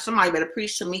on now. Somebody better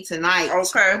preach to me tonight.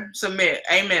 Okay. Submit.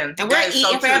 Amen. And we're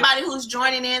eating for everybody who's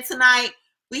joining in tonight.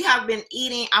 We have been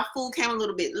eating. Our food came a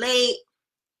little bit late.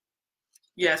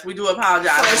 Yes, we do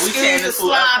apologize. So we saying this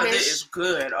food because it is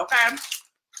good. Okay.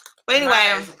 But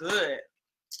anyway, it's good.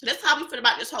 That's how we feel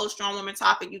about this whole strong woman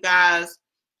topic, you guys.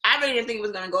 I really didn't think it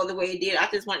was going to go the way it did. I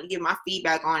just wanted to give my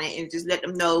feedback on it and just let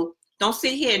them know. Don't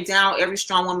sit here and down every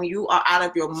strong woman. You are out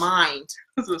of your mind.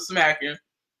 So smacking.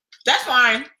 That's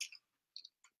fine.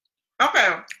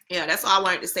 Okay. Yeah, that's all I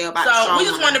wanted to say about So we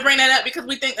just wanted to bring that up because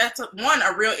we think that's a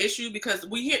real issue because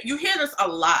you hear this a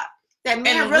lot. That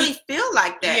men really feel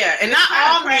like that. Yeah, and not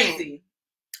all crazy.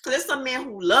 So there's some men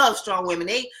who love strong women.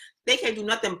 They can't do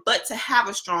nothing but to have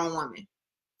a strong woman.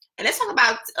 And let's talk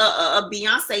about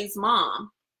Beyonce's mom.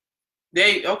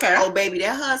 Okay. Oh, baby,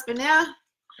 that husband there.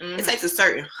 Mm-hmm. It takes a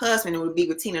certain husband who would be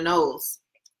with Tina Knowles.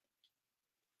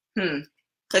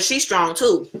 Because she's strong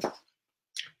too.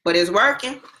 But it's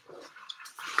working.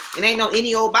 It ain't no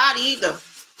any old body either.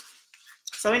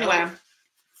 So anyway.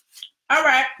 All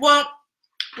right. Well,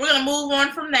 we're going to move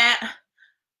on from that.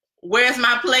 Where's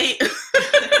my plate?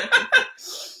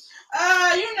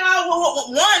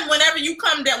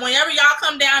 Whenever y'all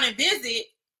come down and visit,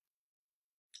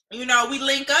 we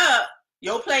link up,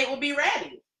 your plate will be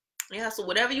ready. Yeah, so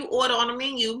whatever you order on the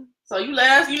menu. So you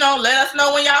let us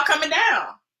know when y'all coming down.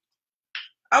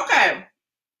 Okay.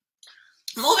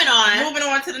 Moving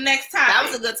on to the next topic. That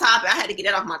was a good topic. I had to get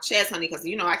that off my chest, honey, because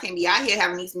I can't be out here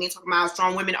having these men talking about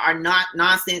strong women are not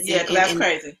nonsense. Yeah, that's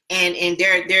crazy. And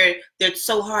they're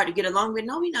so hard to get along with.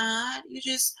 No, we're not. You're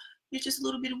just a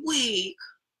little bit weak.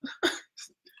 You're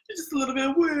just a little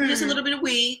bit weak. Just a little bit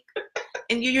weak.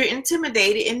 And you're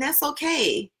intimidated, and that's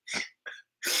okay.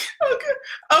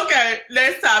 Okay.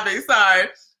 Next topic. Sorry.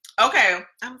 Okay.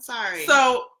 I'm sorry.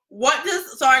 So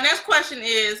our next question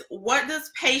is, what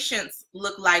does patience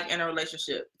look like in a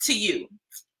relationship to you?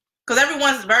 Because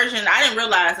everyone's version, I didn't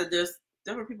realize that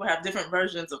different people have different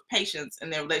versions of patience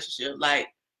in their relationship. Like,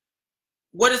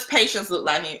 what does patience look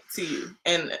like to you?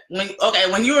 And when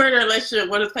you were in a relationship,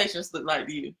 what does patience look like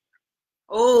to you?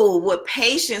 Oh, what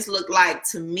patience look like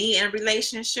to me in a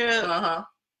relationship? Uh-huh.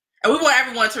 And we want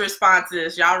everyone to respond to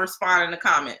this. Y'all respond in the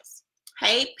comments.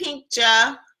 Hey,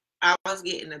 Pinkja. I was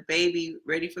getting a baby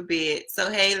ready for bed.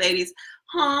 So, hey, ladies.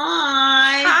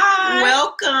 Hi.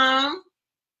 Welcome.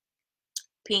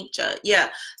 Pinkja. Yeah.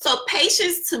 So,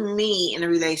 patience to me in a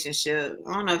relationship.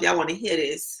 I don't know if y'all want to hear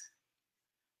this.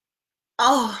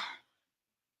 Oh,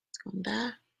 it's going to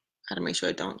die. How to make sure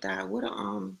it don't die. What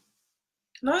no,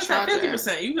 it's at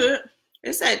 50%. You good?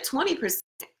 It's at 20%.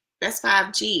 That's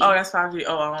 5G. Oh, that's 5G.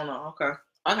 Oh, I don't know. Okay.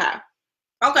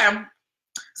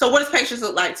 So what does patience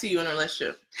look like to you in a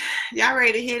relationship? Y'all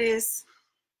ready to hear this?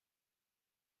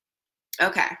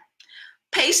 Okay.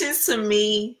 Patience to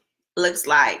me looks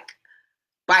like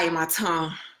biting my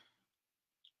tongue.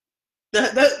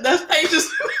 That's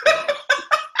patience.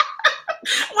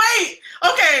 Wait.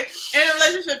 Okay. In a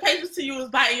relationship, patience to you is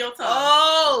biting your tongue.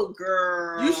 Oh,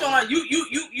 girl. You showing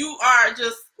you are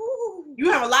just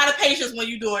you have a lot of patience when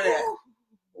you doing that.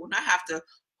 When I have to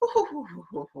let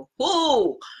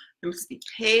me just be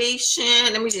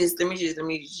patient. Let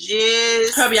me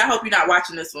just. Hubby, I hope you're not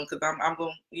watching this one because I'm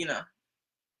going, you know.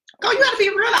 Oh, you gotta be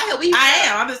real. I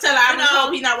am. I'm just telling you, I just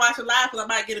hope he's not watching live because I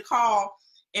might get a call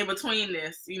in between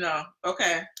this, you know.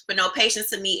 Okay. But no, patience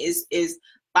to me is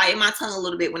biting my tongue a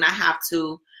little bit when I have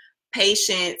to.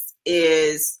 Patience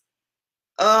is,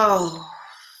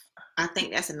 I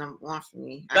think that's a number one for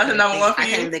me. That's a number one for you? I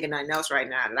can't even think of nothing else right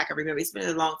now that I can remember. It's been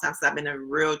a long time since I've been in a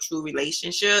real, true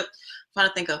relationship. I'm trying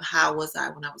to think of how was I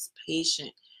when I was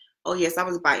patient. Oh, yes, I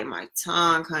was biting my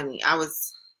tongue, honey. I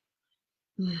was...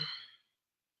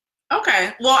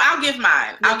 Okay. Well, I'll give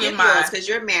mine. I'll give mine. Because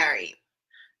you're married.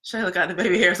 Shayla got the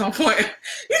baby hairs on point.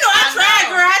 You know, I tried,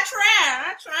 girl. I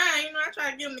tried. You know, I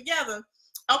tried to get them together.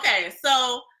 Okay,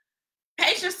 so...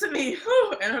 Patience to me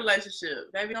in a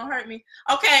relationship. Baby, don't hurt me.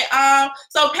 Okay,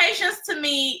 so patience to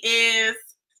me is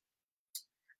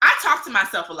I talk to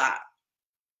myself a lot.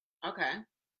 Okay.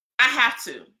 I have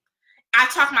to. I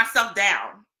talk myself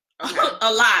down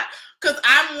a lot. Because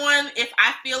I'm one, if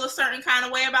I feel a certain kind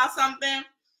of way about something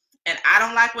and I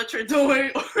don't like what you're doing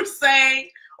or saying,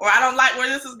 or I don't like where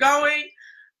this is going,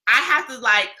 I have to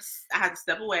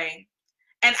step away.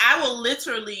 And I will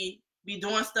literally be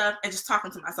doing stuff and just talking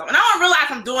to myself. And I don't realize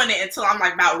I'm doing it until I'm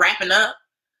like about wrapping up.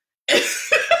 And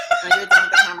you're done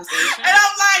with the conversation. And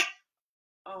I'm like,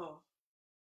 oh,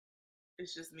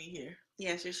 it's just me here.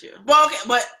 Yes, it's you. Well, okay,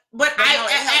 but at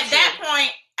that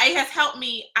point, it has helped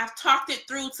me. I've talked it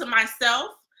through to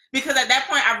myself because at that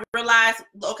point I realized,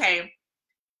 okay,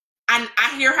 I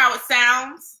hear how it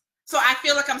sounds. So I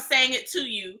feel like I'm saying it to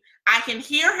you. I can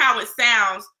hear how it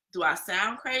sounds. Do I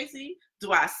sound crazy?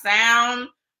 Do I sound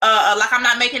like I'm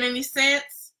not making any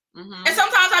sense? Mm-hmm. And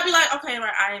sometimes I'd be like, okay,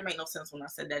 right, I didn't make no sense when I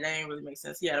said that. That didn't really make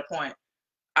sense. He had a point.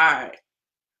 All right.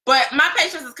 But my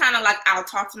patience is kind of like I'll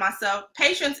talk to myself.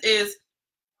 Patience is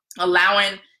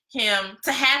allowing him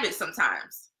to have it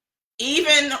sometimes.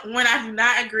 Even when I do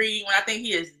not agree, when I think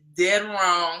he is dead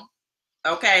wrong,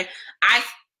 okay,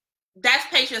 that's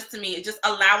patience to me. Just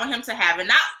allowing him to have it.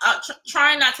 Not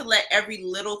trying not to let every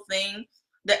little thing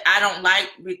that I don't like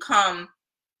become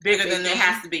bigger than it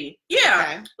has to be. Yeah.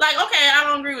 Okay. Like, okay, I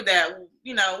don't agree with that.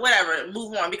 You know, whatever.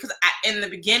 Move on. Because in the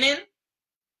beginning,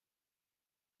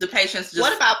 the patience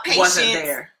just wasn't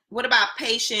there. What about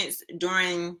patience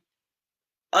during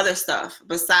other stuff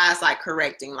besides like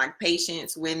correcting? Like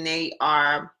patience when they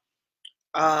are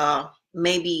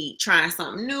maybe trying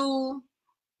something new,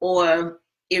 or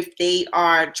if they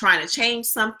are trying to change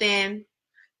something.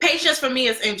 Patience for me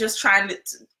is in just trying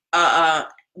to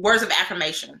words of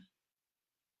affirmation.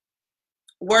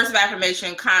 Words of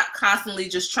affirmation, constantly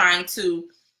just trying to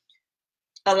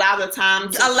allow the time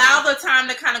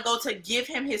to kind of go, to give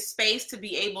him his space to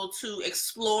be able to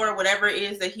explore whatever it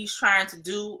is that he's trying to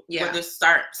do. Yeah. Whether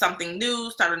start something new,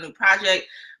 start a new project,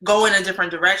 go in a different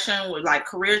direction with like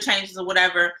career changes or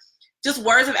whatever. Just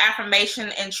words of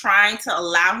affirmation and trying to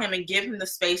allow him and give him the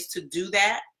space to do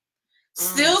that.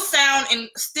 Still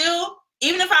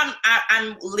even if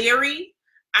I'm leery,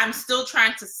 I'm still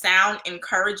trying to sound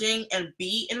encouraging and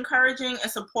be encouraging and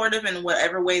supportive in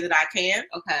whatever way that I can.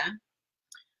 Okay.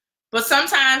 But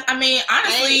sometimes, I mean,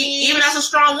 honestly, even as a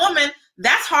strong woman,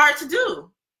 that's hard to do.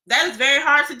 That is very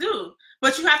hard to do.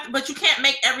 But you can't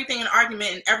make everything an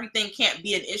argument and everything can't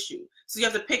be an issue. So you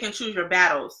have to pick and choose your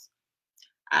battles.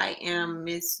 I am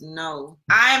Miss No.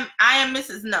 I am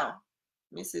Mrs. No.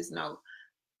 Mrs. No.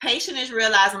 Patient is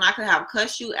realizing I could have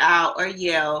cussed you out or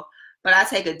yell, but I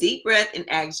take a deep breath and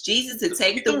ask Jesus to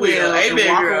take the wheel and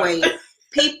walk away.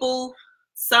 People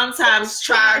sometimes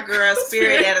try girl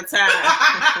spirit at a time.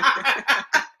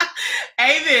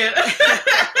 Amen.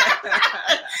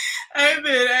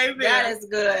 Amen. That is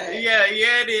good. Yeah,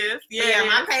 it is. Yeah,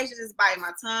 my patience is biting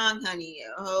my tongue, honey.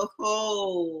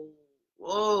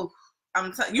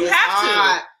 You have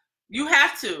to. You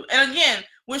have to. And again,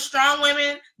 with strong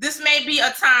women, this may be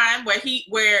a time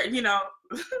where you know,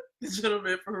 the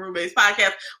gentleman from Roommates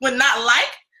podcast would not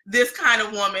like this kind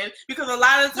of woman, because a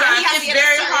lot of times it's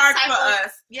very hard for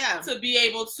us to be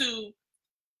able to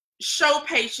show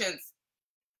patience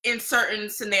in certain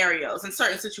scenarios, in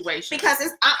certain situations. Because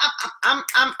I'm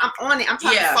on it. I'm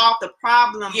trying to solve the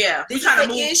problem. Yeah. This trying is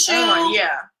to the move issue. on.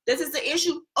 Yeah. This is the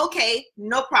issue. Okay,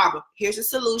 no problem. Here's a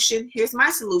solution. Here's my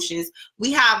solutions.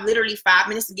 We have literally 5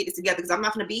 minutes to get it together because I'm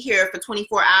not going to be here for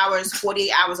 24 hours,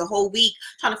 48 hours, a whole week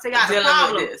trying to figure out the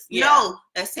problem. Yeah. No,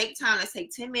 let's take time. Let's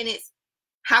take 10 minutes.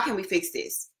 How can we fix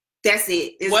this? That's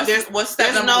it. What's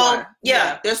step number one?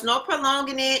 Yeah, there's no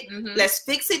prolonging it. Let's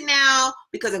fix it now,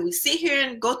 because if we sit here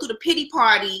and go through the pity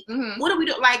party, what do we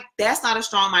do? Like, that's not a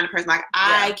strong-minded person. Like,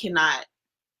 I cannot.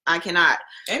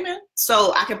 Amen.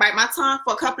 So I can bite my tongue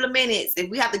for a couple of minutes. If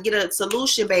we have to get a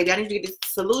solution, baby, I need to get a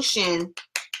solution.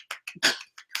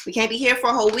 We can't be here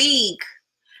for a whole week.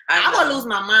 I'm going to lose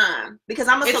my mind because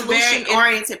I'm a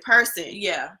solution-oriented person.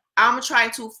 Yeah. I'm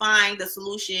trying to find the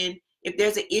solution. If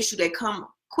there's an issue that come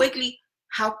quickly,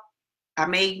 how I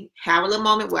may have a little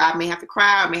moment where I may have to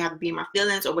cry, I may have to be in my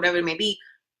feelings or whatever it may be.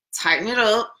 Tighten it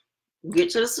up. Get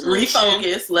to the solution.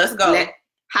 Refocus. Let's go.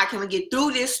 How can we get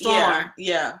through this storm?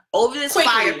 Yeah. Over this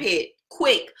fire pit,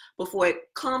 quick, before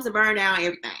it comes to burn down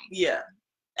everything. Yeah.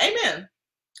 Amen.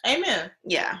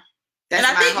 Yeah. And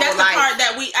I think that's the part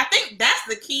that I think that's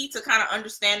the key to kind of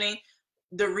understanding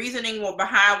the reasoning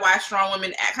behind why strong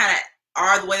women kind of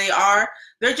are the way they are.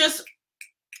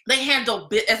 They handle,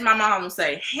 as my mom would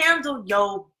say, handle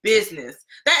your business.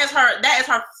 That is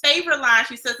her favorite line.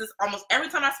 She says this almost every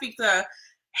time I speak to her.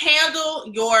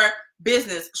 Handle your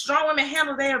business. Strong women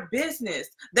handle their business.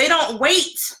 They don't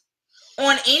wait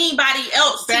on anybody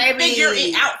else to figure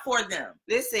it out for them.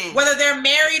 Listen, whether they're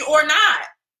married or not,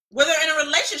 whether in a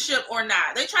relationship or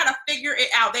not, they try to figure it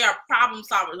out. They are problem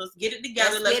solvers. Let's get it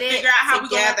together. Let's figure out how we're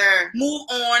going to move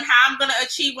on, how I'm going to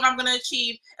achieve what I'm going to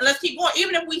achieve, and let's keep going.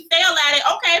 Even if we fail at it,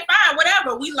 okay, fine,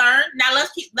 whatever. We learn. Now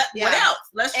let's keep. What else?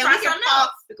 Let's try something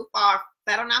else. We can fall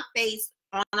flat on our face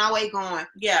on our way going.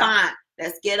 Yeah, fine.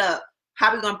 Let's get up.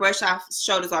 How we gonna brush our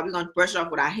shoulders off? We gonna brush it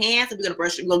off with our hands, and we're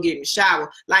gonna get in the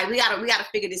shower. Like we gotta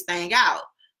figure this thing out.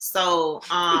 So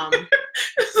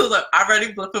so look, I'm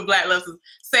ready for Black Lessons.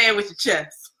 Say it with your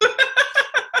chest.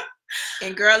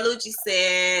 And girl Lucci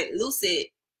said, lucid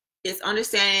is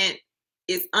understanding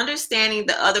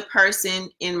the other person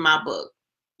in my book.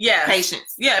 Yeah.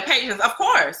 Patience. Yeah, patience. Of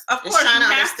course. Of course. Trying to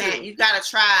understand. You gotta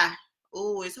try.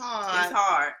 Ooh, it's hard. It's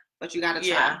hard. But you gotta try.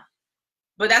 Yeah.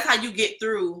 But that's how you get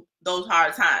through those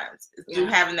hard times. Through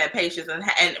having that patience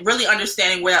and really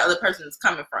understanding where the other person is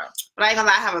coming from. But I ain't gonna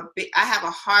lie, I have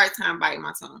a hard time biting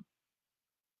my tongue.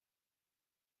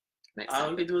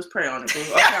 All you can do is pray on it.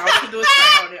 Okay, all you can do is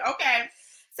pray on it. Okay.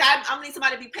 So I'm gonna need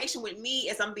somebody to be patient with me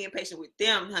as I'm being patient with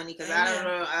them, honey. Because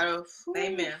I don't.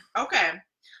 Amen. Okay.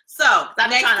 So I'm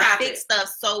trying to fix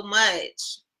stuff so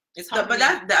much. It's hard. But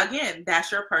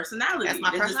that's your personality. That's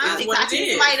my personality. What it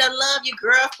is. Somebody to love your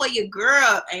girl for your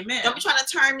girl. Amen. Don't be trying to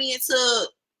turn me into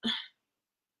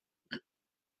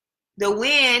the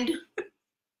wind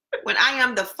when I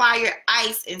am the fire,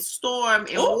 ice, and storm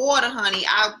and water, honey.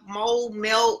 I mold,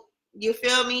 melt. You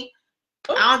feel me?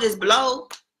 Ooh. I don't just blow.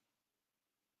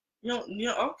 You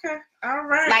okay. All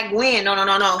right. Like wind. No. I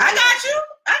got you.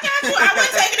 I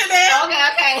wasn't taking it there.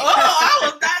 Okay. Oh, I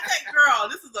was not taking, girl.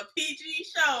 This is a PG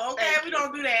show. Okay, we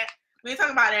don't do that. We ain't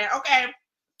talking about that. Okay.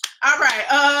 All right.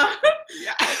 All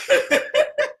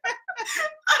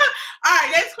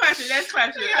right. Next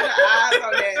question. I got eyes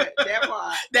on that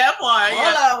part. That part.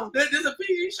 Hold on. This is a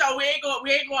PG show. We ain't going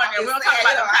there. We don't talk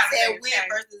about them kind of things. Wind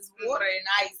versus water and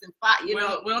ice and fire. We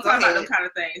don't talk about them kind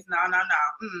of things. No.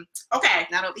 Okay.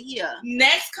 Not over here.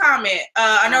 Next comment.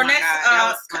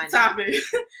 Next topic.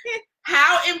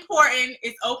 How important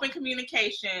is open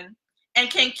communication, and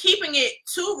can keeping it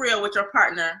too real with your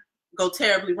partner go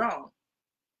terribly wrong?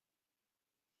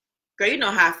 Girl, you know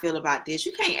how I feel about this.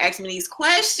 You can't ask me these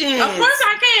questions. Of course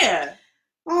I can.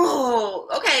 Oh,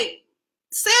 okay.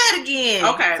 Say it again.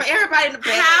 Okay. For everybody in the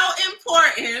back. How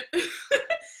important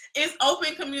is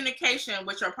open communication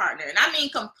with your partner? And I mean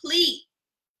complete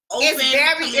open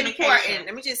communication. It's very important.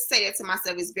 Let me just say it to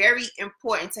myself. It's very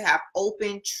important to have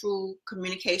open, true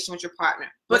communication with your partner.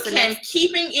 But can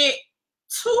keeping it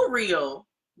too real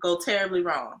go terribly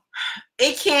wrong?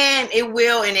 It can, it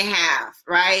will, and it have,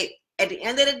 right? At the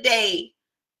end of the day,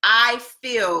 I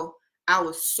feel I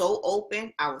was so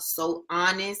open. I was so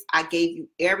honest. I gave you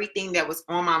everything that was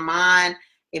on my mind.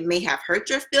 It may have hurt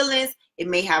your feelings. It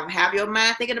may have your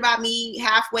mind thinking about me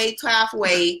halfway to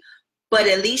halfway. But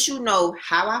at least you know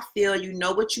how I feel. You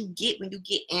know what you get when you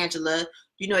get Angela.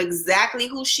 You know exactly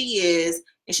who she is.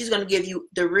 And she's going to give you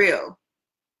the real.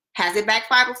 Has it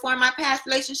backfired before in my past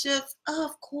relationships?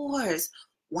 Of course.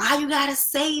 Why you got to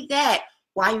say that?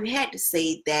 Why you had to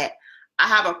say that? I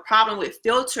have a problem with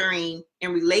filtering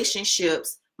in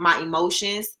relationships my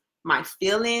emotions, my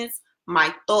feelings,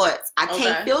 my thoughts. I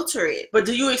can't filter it. But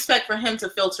do you expect for him to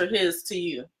filter his to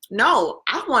you? No,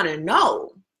 I want to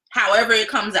know. However it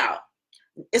comes out.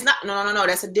 It's not, no.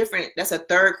 That's a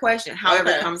third question. However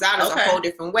it comes out is a whole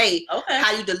different way. Okay.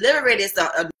 How you deliver it is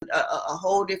a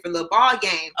whole different little ball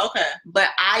game. Okay. But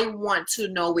I want to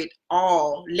know it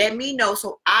all. Let me know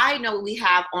so I know what we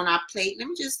have on our plate. Let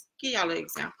me just give y'all an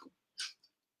example.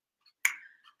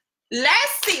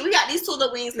 Let's see. We got these 2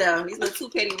 little wings left. These little 2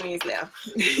 petty wings left.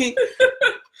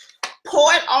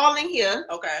 Pour it all in here.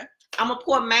 Okay. I'm going to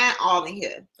pour mine all in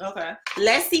here. Okay.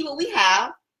 Let's see what we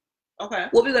have. Okay.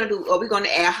 What we're going to do. Are we going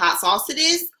to add hot sauce to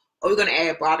this? Are we going to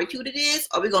add barbecue to this?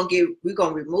 Are we going to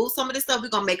remove some of this stuff? We're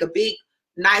going to make a big,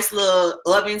 nice little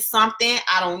oven something.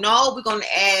 I don't know. We're going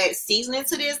to add seasoning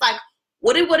to this. Like,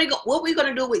 what are we going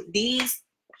to do with these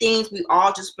things we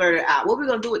all just blurted out? What are we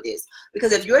going to do with this?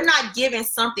 Because if you're not giving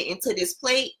something into this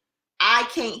plate, I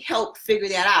can't help figure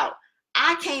that out.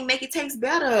 I can't make it taste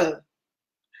better.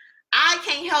 I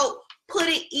can't help put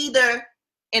it either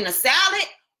in a salad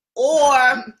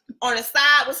or on the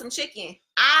side with some chicken.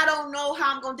 I don't know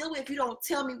how I'm going to do it if you don't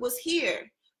tell me what's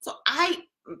here. So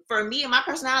for me and my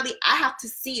personality, I have to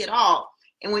see it all.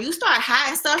 And when you start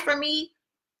hiding stuff from me,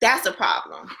 that's a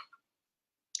problem.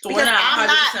 So because we're not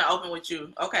 100% open with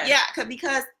you. Okay. Yeah,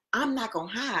 because I'm not going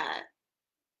to hide.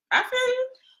 I feel you.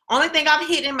 Only thing I've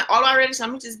hidden in all already, so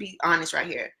let me just be honest right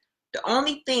here. The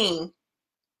only thing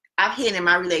I've hidden in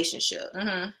my relationship,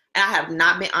 and I have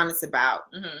not been honest about,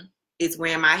 is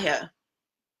wearing my hair.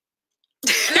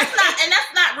 And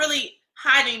that's not really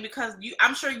hiding because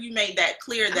I'm sure you made that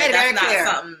clear that that's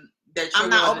not something that you're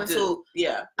not open to.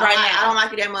 Yeah. Right now. I don't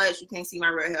like it that much. You can't see my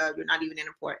real hair. You're not even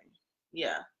important.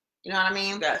 Yeah. You know what I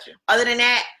mean? Gotcha. Other than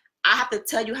that, I have to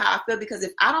tell you how I feel because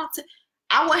if I don't,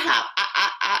 I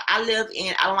live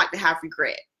in, I don't like to have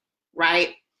regret,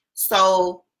 right?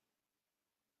 So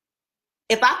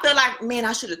if I feel like, man,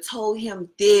 I should have told him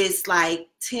this like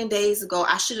 10 days ago,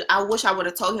 I wish I would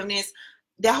have told him this.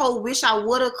 That whole wish I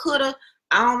woulda, coulda,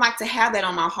 I don't like to have that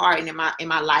on my heart and in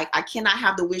my life. I cannot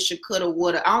have the wish, coulda,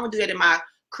 woulda. I don't do that in my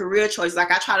career choices.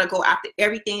 Like I try to go after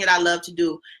everything that I love to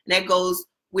do. And that goes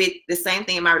with the same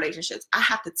thing in my relationships. I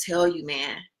have to tell you,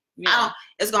 man. Yeah.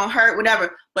 It's going to hurt,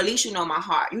 whatever. But at least you know my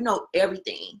heart. You know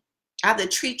everything. I have to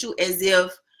treat you as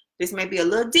if, this may be a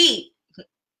little deep.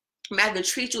 I have to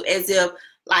treat you as if,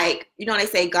 like, you know, they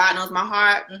say God knows my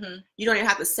heart. You don't even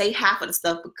have to say half of the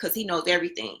stuff because he knows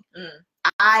everything.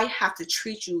 I have to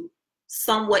treat you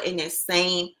somewhat in that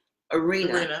same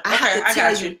arena. I have to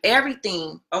tell you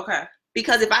everything. Okay.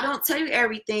 Because if I don't tell you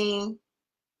everything,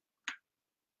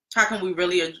 how can I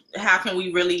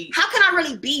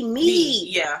really be me?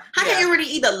 Yeah. How can you really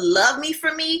either love me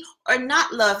for me or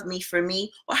not love me for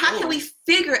me? Or how can we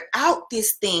figure out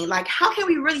this thing? Like, how can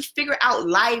we really figure out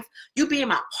life? You being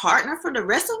my partner for the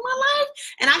rest of my life?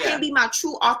 And I can't be my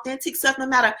true, authentic self no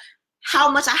matter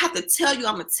how much I have to tell you,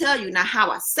 I'm going to tell you. Now,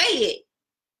 how I say it,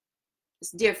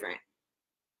 it's different.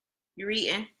 You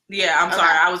reading? Yeah, I'm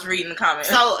sorry. I was reading the comments.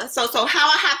 So how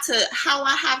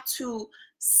I have to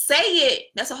say it,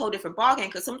 that's a whole different ballgame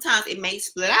because sometimes it may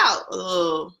split out a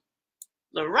little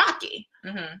rocky.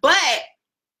 But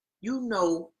you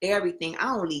know everything.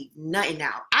 I don't leave nothing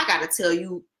out. I gotta tell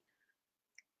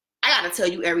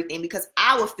you everything because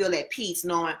I will feel at peace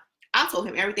knowing I told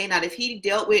him everything. Now if he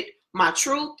dealt with my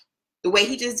truth the way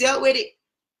he just dealt with it,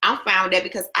 I'm fine with that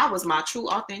because I was my true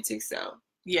authentic self.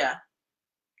 Yeah.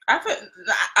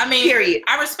 I mean, period.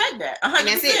 I respect that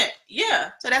 100%. Yeah.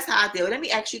 So that's how I deal. Let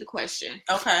me ask you the question.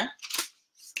 Okay.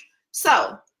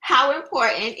 So, how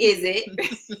important is it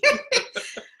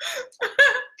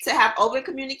to have open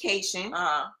communication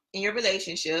in your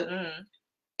relationship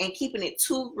and keeping it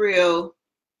too real?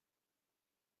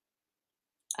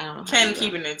 I don't know.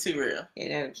 Keeping it too real?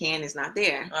 Yeah, can is not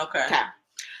there. Okay.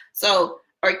 So,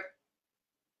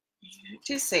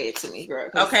 just say it to me,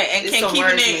 girl. Okay, and can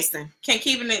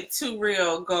keeping it too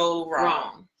real go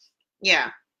wrong?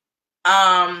 Yeah.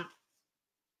 I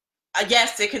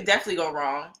guess it could definitely go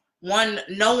wrong.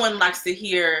 No one likes to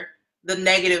hear the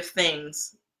negative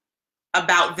things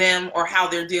about them or how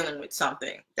they're dealing with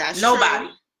something. That's nobody.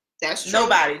 True. That's true.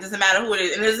 Nobody. It doesn't matter who it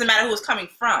is, and it doesn't matter who it's coming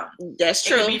from. That's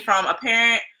true. It could be from a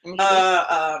parent. It can be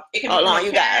from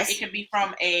a parent. It can be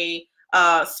from a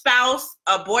spouse,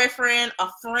 a boyfriend, a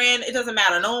friend. It doesn't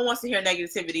matter. No one wants to hear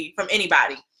negativity from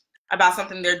anybody about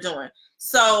something they're doing.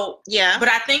 So yeah, but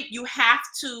I think you have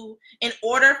to, in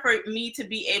order for me to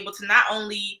be able to not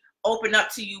only open up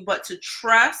to you, but to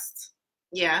trust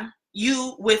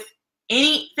you with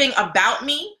anything about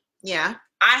me. Yeah,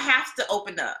 I have to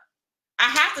open up. I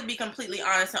have to be completely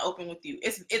honest and open with you.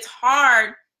 It's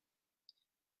hard.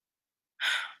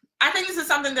 I think this is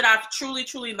something that I've truly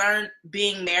learned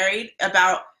being married,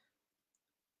 about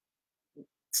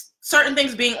certain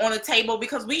things being on the table,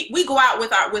 because we go out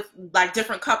with like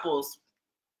different couples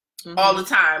all the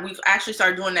time. We've actually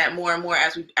started doing that more and more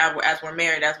as we're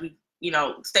married, as we, you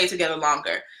know, stay together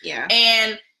longer. Yeah.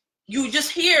 And you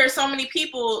just hear so many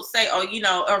people say, oh, you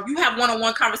know, or you have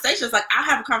one-on-one conversations. Like, I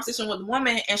have a conversation with a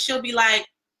woman and she'll be like,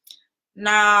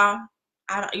 nah,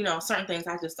 I don't, you know, certain things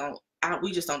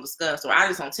we just don't discuss, or I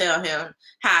just don't tell him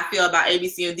how I feel about A, B,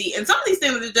 C, and D. And some of these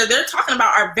things that they're talking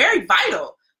about are very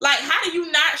vital. Like, how do you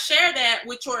not share that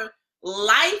with your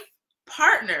life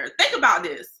partner? Think about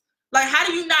this. Like, how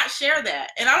do you not share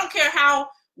that? And I don't care how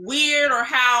weird or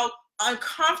how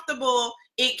uncomfortable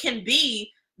it can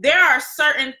be. There are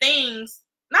certain things,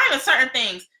 not even certain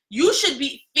things, you should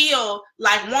feel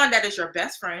like, one, that is your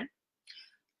best friend.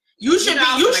 You should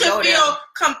feel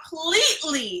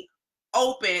completely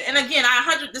open. And again,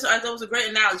 that was a great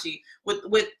analogy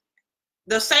with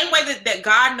the same way that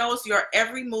God knows your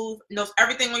every move, knows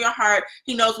everything on your heart.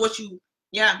 He knows what you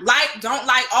like, don't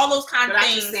like, all those kind of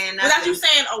things without you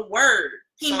saying a word.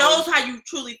 He knows how you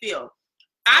truly feel.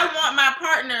 I want my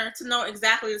partner to know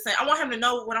exactly the same. I want him to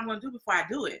know what I'm going to do before I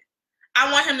do it.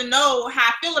 I want him to know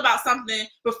how I feel about something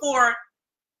before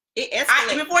it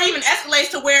even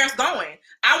escalates to where it's going.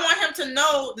 I want him to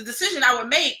know the decision I would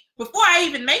make before I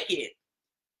even make it.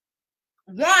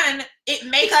 One, it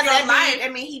makes your life. I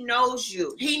mean, he knows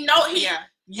you. You know me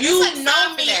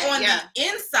on the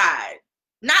inside,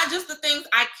 not just the things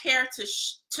I care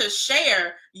to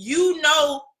share. You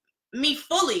know me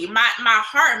fully, my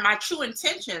heart, my true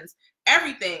intentions,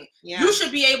 everything. Yeah. You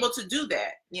should be able to do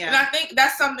that. Yeah. And I think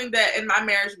that's something that in my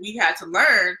marriage we had to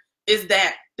learn, is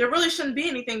that there really shouldn't be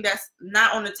anything that's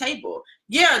not on the table.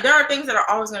 Yeah, there are things that are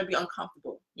always going to be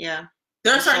uncomfortable. Yeah.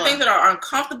 There are certain things that are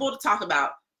uncomfortable to talk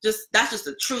about. That's just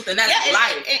the truth, and that's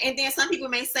life. And then some people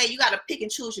may say you got to pick and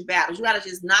choose your battles. You got to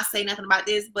just not say nothing about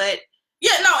this. But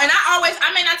yeah, no, and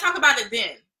I may not talk about it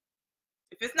then.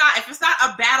 If it's not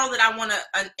a battle that I want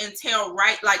to entail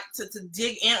right, like to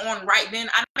dig in on right then,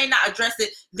 I may not address it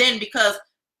then, because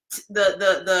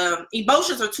the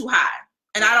emotions are too high,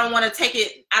 and I don't want to take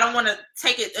it. I don't want to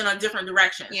take it in a different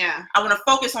direction. Yeah, I want to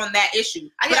focus on that issue,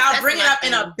 but I'll bring it up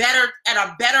at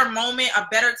a better moment, a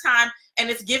better time, and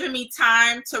it's giving me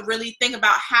time to really think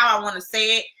about how I want to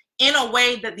say it in a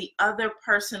way that the other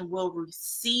person will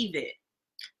receive it.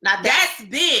 Now that's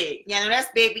big. Yeah, no, that's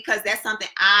big, because that's something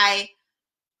I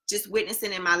just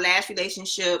witnessing in my last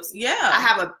relationships. Yeah, I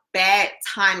have a bad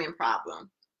timing problem.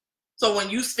 So when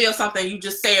you feel something, you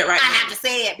just say it right now. I have to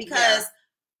say it, because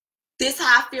this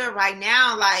how I feel right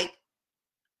now. Like,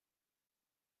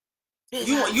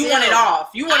 you want it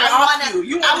off. You want it off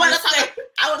you. I want to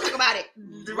talk about it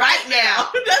right now.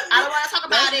 I don't want to talk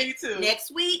about it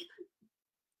next week.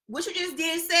 What you just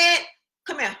did said.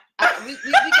 Come here. We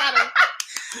gotta.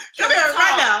 Come here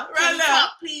right now.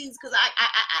 Talk, please, because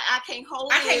I can't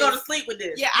hold it. I can't go to sleep with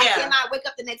this. Yeah, I cannot wake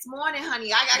up the next morning,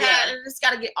 honey. I just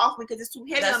gotta get off me, because it's too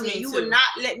heavy on me. You will not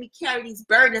let me carry these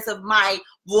burdens of my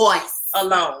voice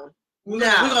alone. No,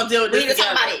 we're gonna deal with this. We need to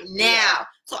talk about it now. Yeah.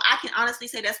 So I can honestly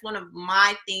say that's one of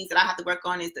my things that I have to work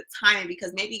on, is the timing,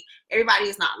 because maybe everybody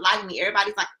is not like me.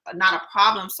 Everybody's like not a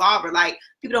problem solver. Like,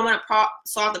 people don't want to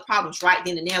solve the problems right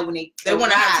then and there when they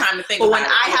want to have time to think. But when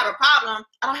I have a problem,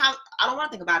 I don't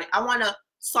want to think about it. I want to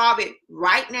solve it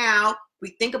right now.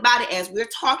 We think about it as we're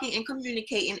talking and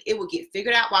communicating. It will get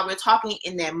figured out while we're talking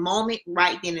in that moment,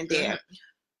 right then and there.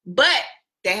 Mm-hmm. But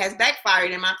that has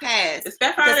backfired in my past. It's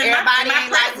backfired in everybody my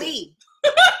ain't like me.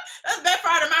 That's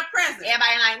backfired in my present.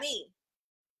 Everybody ain't like me.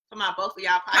 Come on, both of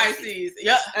y'all Pisces.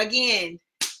 Yep. Again,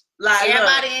 like,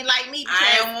 everybody ain't like me.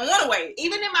 I don't want to wait.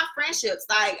 Even in my friendships,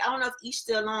 like, I don't know if each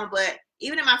still on, but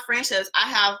even in my friendships, I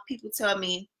have people tell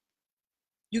me,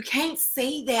 you can't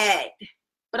say that.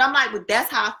 But I'm like, but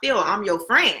that's how I feel. I'm your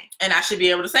friend. And I should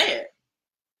be able to say it.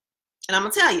 And I'm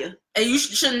going to tell you. And you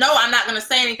should know I'm not going to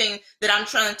say anything that I'm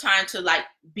trying to like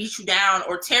beat you down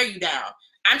or tear you down.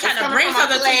 I'm trying to bring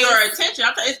something to your attention.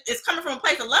 It's coming from a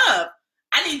place of love.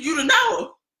 I need you to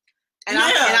know. And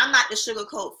I'm not the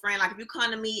sugarcoat friend. Like, if you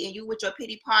come to me and you with your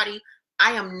pity party,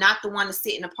 I am not the one to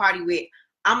sit in a party with.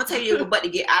 I'm going to tell you but to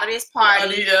get out of this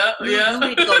party. You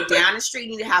need to go down the street.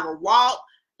 You need to have a walk.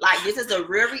 Like, this is the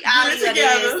real reality of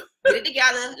this. Get it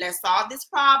together. Let's solve this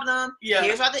problem. Yeah.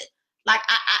 Here's what like,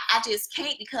 I just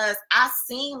can't, because I've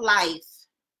seen life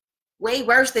way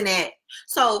worse than that.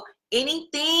 So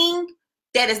anything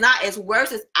that is not as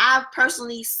worse as I've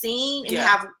personally seen and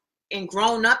have and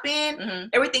grown up in,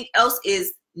 everything else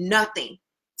is nothing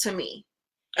to me.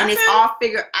 And it's all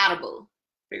figure outable.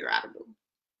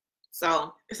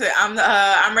 So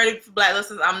I'm ready for black.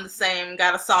 Listen, I'm the same.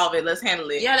 Gotta solve it. Let's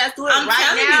handle it. Yeah, let's do it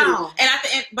right now. And at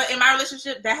the end, but in my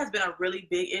relationship, that has been a really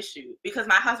big issue because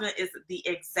my husband is the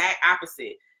exact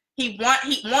opposite. He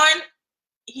doesn't want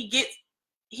to.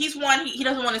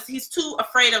 He's too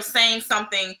afraid of saying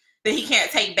something that he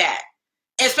can't take back,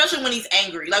 especially when he's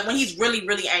angry. Like when he's really,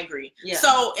 really angry. Yeah.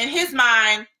 So in his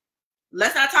mind,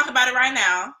 let's not talk about it right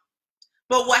now.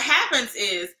 But what happens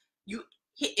is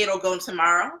it'll go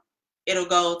tomorrow. It'll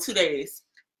go 2 days,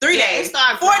 3 days, 4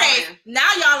 days. Now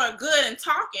y'all are good and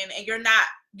talking, and you're not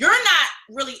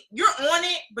really, you're on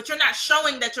it, but you're not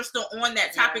showing that you're still on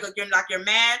that topic. Like you're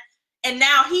mad, and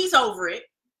now he's over it,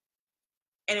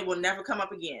 and it will never come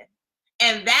up again.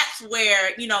 And that's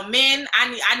where, men,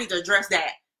 I need to address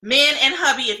that. Men and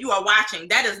hubby, if you are watching,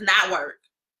 that does not work.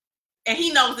 And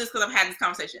he knows this because I've had this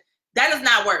conversation. That does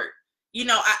not work.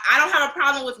 I don't have a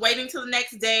problem with waiting till the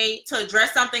next day to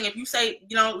address something. If you say,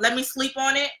 let me sleep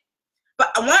on it.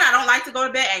 But one, I don't like to go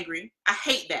to bed angry. I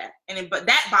hate that. But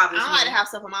that bothers me. I don't like to have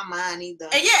stuff on my mind either.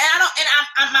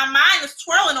 And my mind is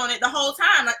twirling on it the whole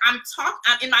time. Like I'm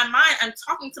in my mind, I'm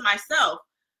talking to myself,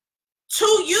 to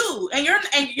you, and you're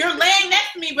laying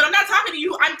next to me, but I'm not talking to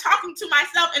you. I'm talking to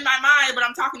myself in my mind, but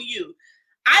I'm talking to you.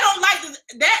 I don't like this.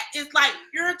 That is like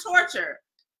pure torture.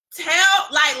 I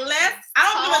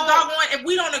don't give a doggone if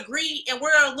we don't agree and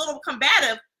we're a little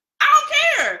combative. I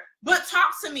don't care, but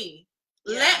talk to me.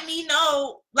 Yeah. Let me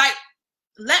know,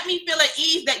 let me feel at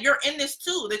ease that you're in this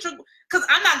too. Because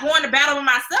I'm not going to battle with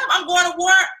myself. I'm going to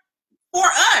war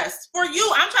for us, for you.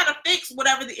 I'm trying to fix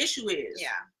whatever the issue is.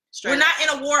 Yeah, we're not in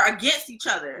a war against each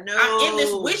other. No, I'm in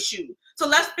this with you. So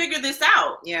let's figure this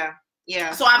out. Yeah.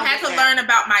 So I've had to learn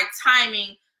about my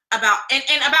timing. About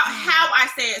how I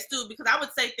say it too, because I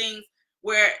would say things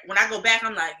where when I go back,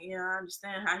 I'm like, yeah, I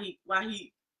understand why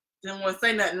he didn't want to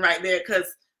say nothing right there,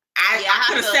 because I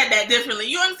could have said that differently.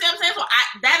 You understand what I'm saying? So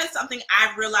that is something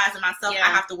I've realized in myself. I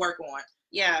have to work on.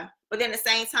 Yeah, but then at the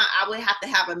same time, I would have to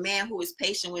have a man who is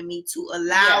patient with me to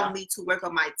allow me to work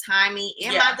on my timing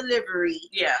and my delivery.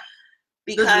 Yeah.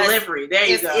 Because the delivery, there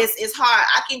you go. It's hard.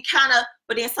 I can kind of,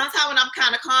 but then sometimes when I'm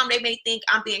kind of calm, they may think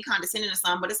I'm being condescending or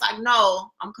something. But it's like,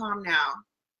 no, I'm calm now.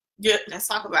 Yeah, let's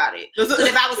talk about it. Because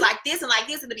if I was like this,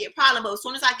 it'd be a problem. But as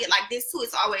soon as I get like this too,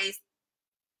 it's always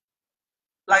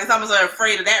like it's almost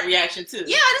afraid of that reaction too.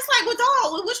 Yeah, it's like, well,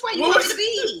 dog, which way you want it to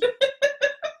be?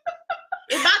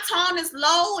 If my tone is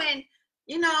low and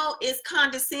it's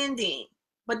condescending,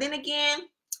 but then again,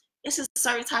 it's just a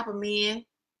certain type of men.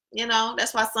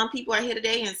 That's why some people are here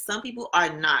today and some people are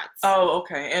not. Oh,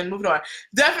 okay. And moving on.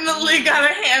 Definitely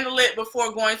gotta handle it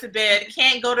before going to bed.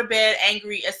 Can't go to bed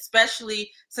angry,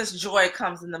 especially since joy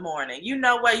comes in the morning. You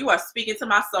know what? You are speaking to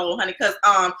my soul, honey, because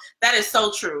that is so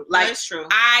true. Like, that's true.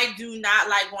 I do not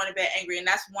like going to bed angry, and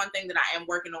that's one thing that I am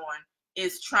working on,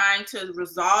 is trying to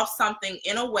resolve something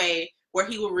in a way where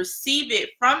he will receive it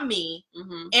from me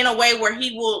in a way where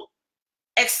he will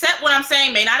accept what I'm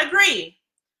saying, may not agree,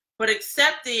 but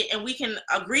accept it, and we can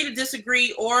agree to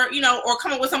disagree, or or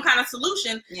come up with some kind of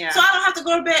solution. Yeah. So I don't have to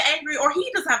go to bed angry, or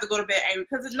he doesn't have to go to bed angry,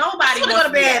 because nobody wants to go to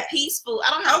bed peaceful.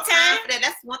 I don't have time for that.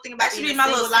 That's one thing about being my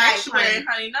little life,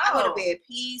 honey. No, I go to bed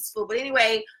peaceful. But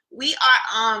anyway, we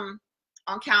are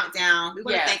on countdown. We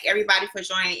want to thank everybody for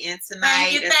joining in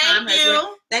tonight.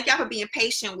 Thank y'all for being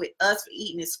patient with us for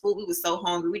eating this food. We were so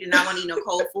hungry. We did not want to eat no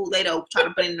cold food later. Try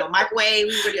to put it in no microwave.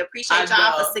 We really appreciate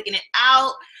y'all for sticking it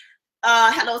out.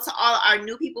 Hello to all our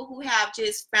new people who have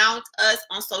just found us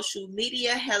on social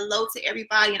media. Hello to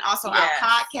everybody, and also our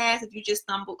podcast. If you just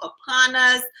stumbled upon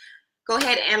us, go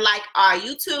ahead and like our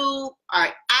YouTube,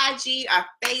 our IG, our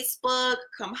Facebook.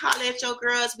 Come holler at your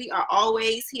girls. We are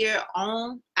always here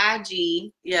on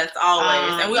IG. Yes,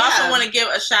 always. And we also want to give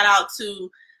a shout out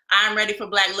to I'm Ready for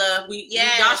Black Love.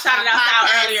 Y'all shouted us out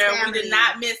earlier. Family. We did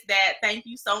not miss that. Thank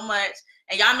you so much.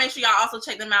 And y'all make sure y'all also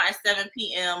check them out at 7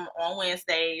 p.m. on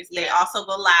Wednesdays. They also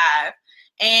go live.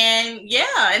 And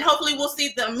and hopefully we'll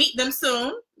meet them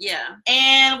soon. Yeah.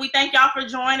 And we thank y'all for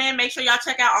joining. Make sure y'all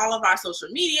check out all of our social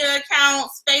media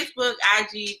accounts, Facebook,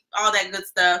 IG, all that good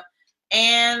stuff.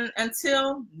 And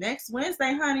until next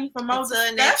Wednesday, honey, for more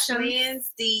discussions. Next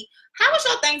Wednesday. How was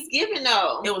your Thanksgiving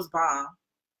though? It was bomb.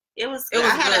 It was good. I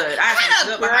had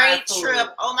a great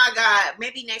trip. Oh my God!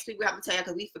 Maybe next week we have to tell you,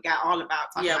 because we forgot all about.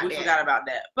 We forgot about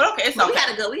that. But okay, so we had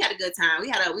a good time. I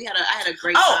had a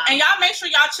great time. Oh, and y'all make sure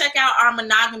y'all check out our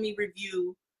monogamy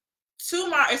review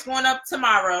tomorrow. It's going up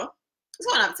tomorrow. It's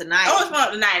going up tonight. Oh, it's going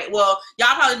up tonight. Well,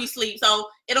 y'all probably be asleep, so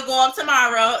it'll go up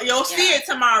tomorrow. You'll see it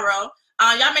tomorrow.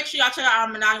 Y'all make sure y'all check out our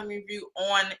monogamy review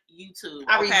on YouTube.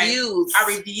 Our reviews. Our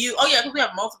review. Oh, yeah, because we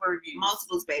have multiple reviews.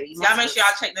 Multiples, baby. So y'all make sure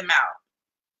y'all check them out.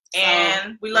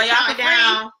 And we love y'all for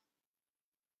down.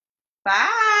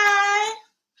 Bye.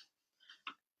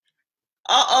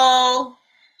 Uh-oh.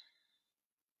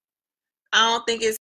 I don't think it's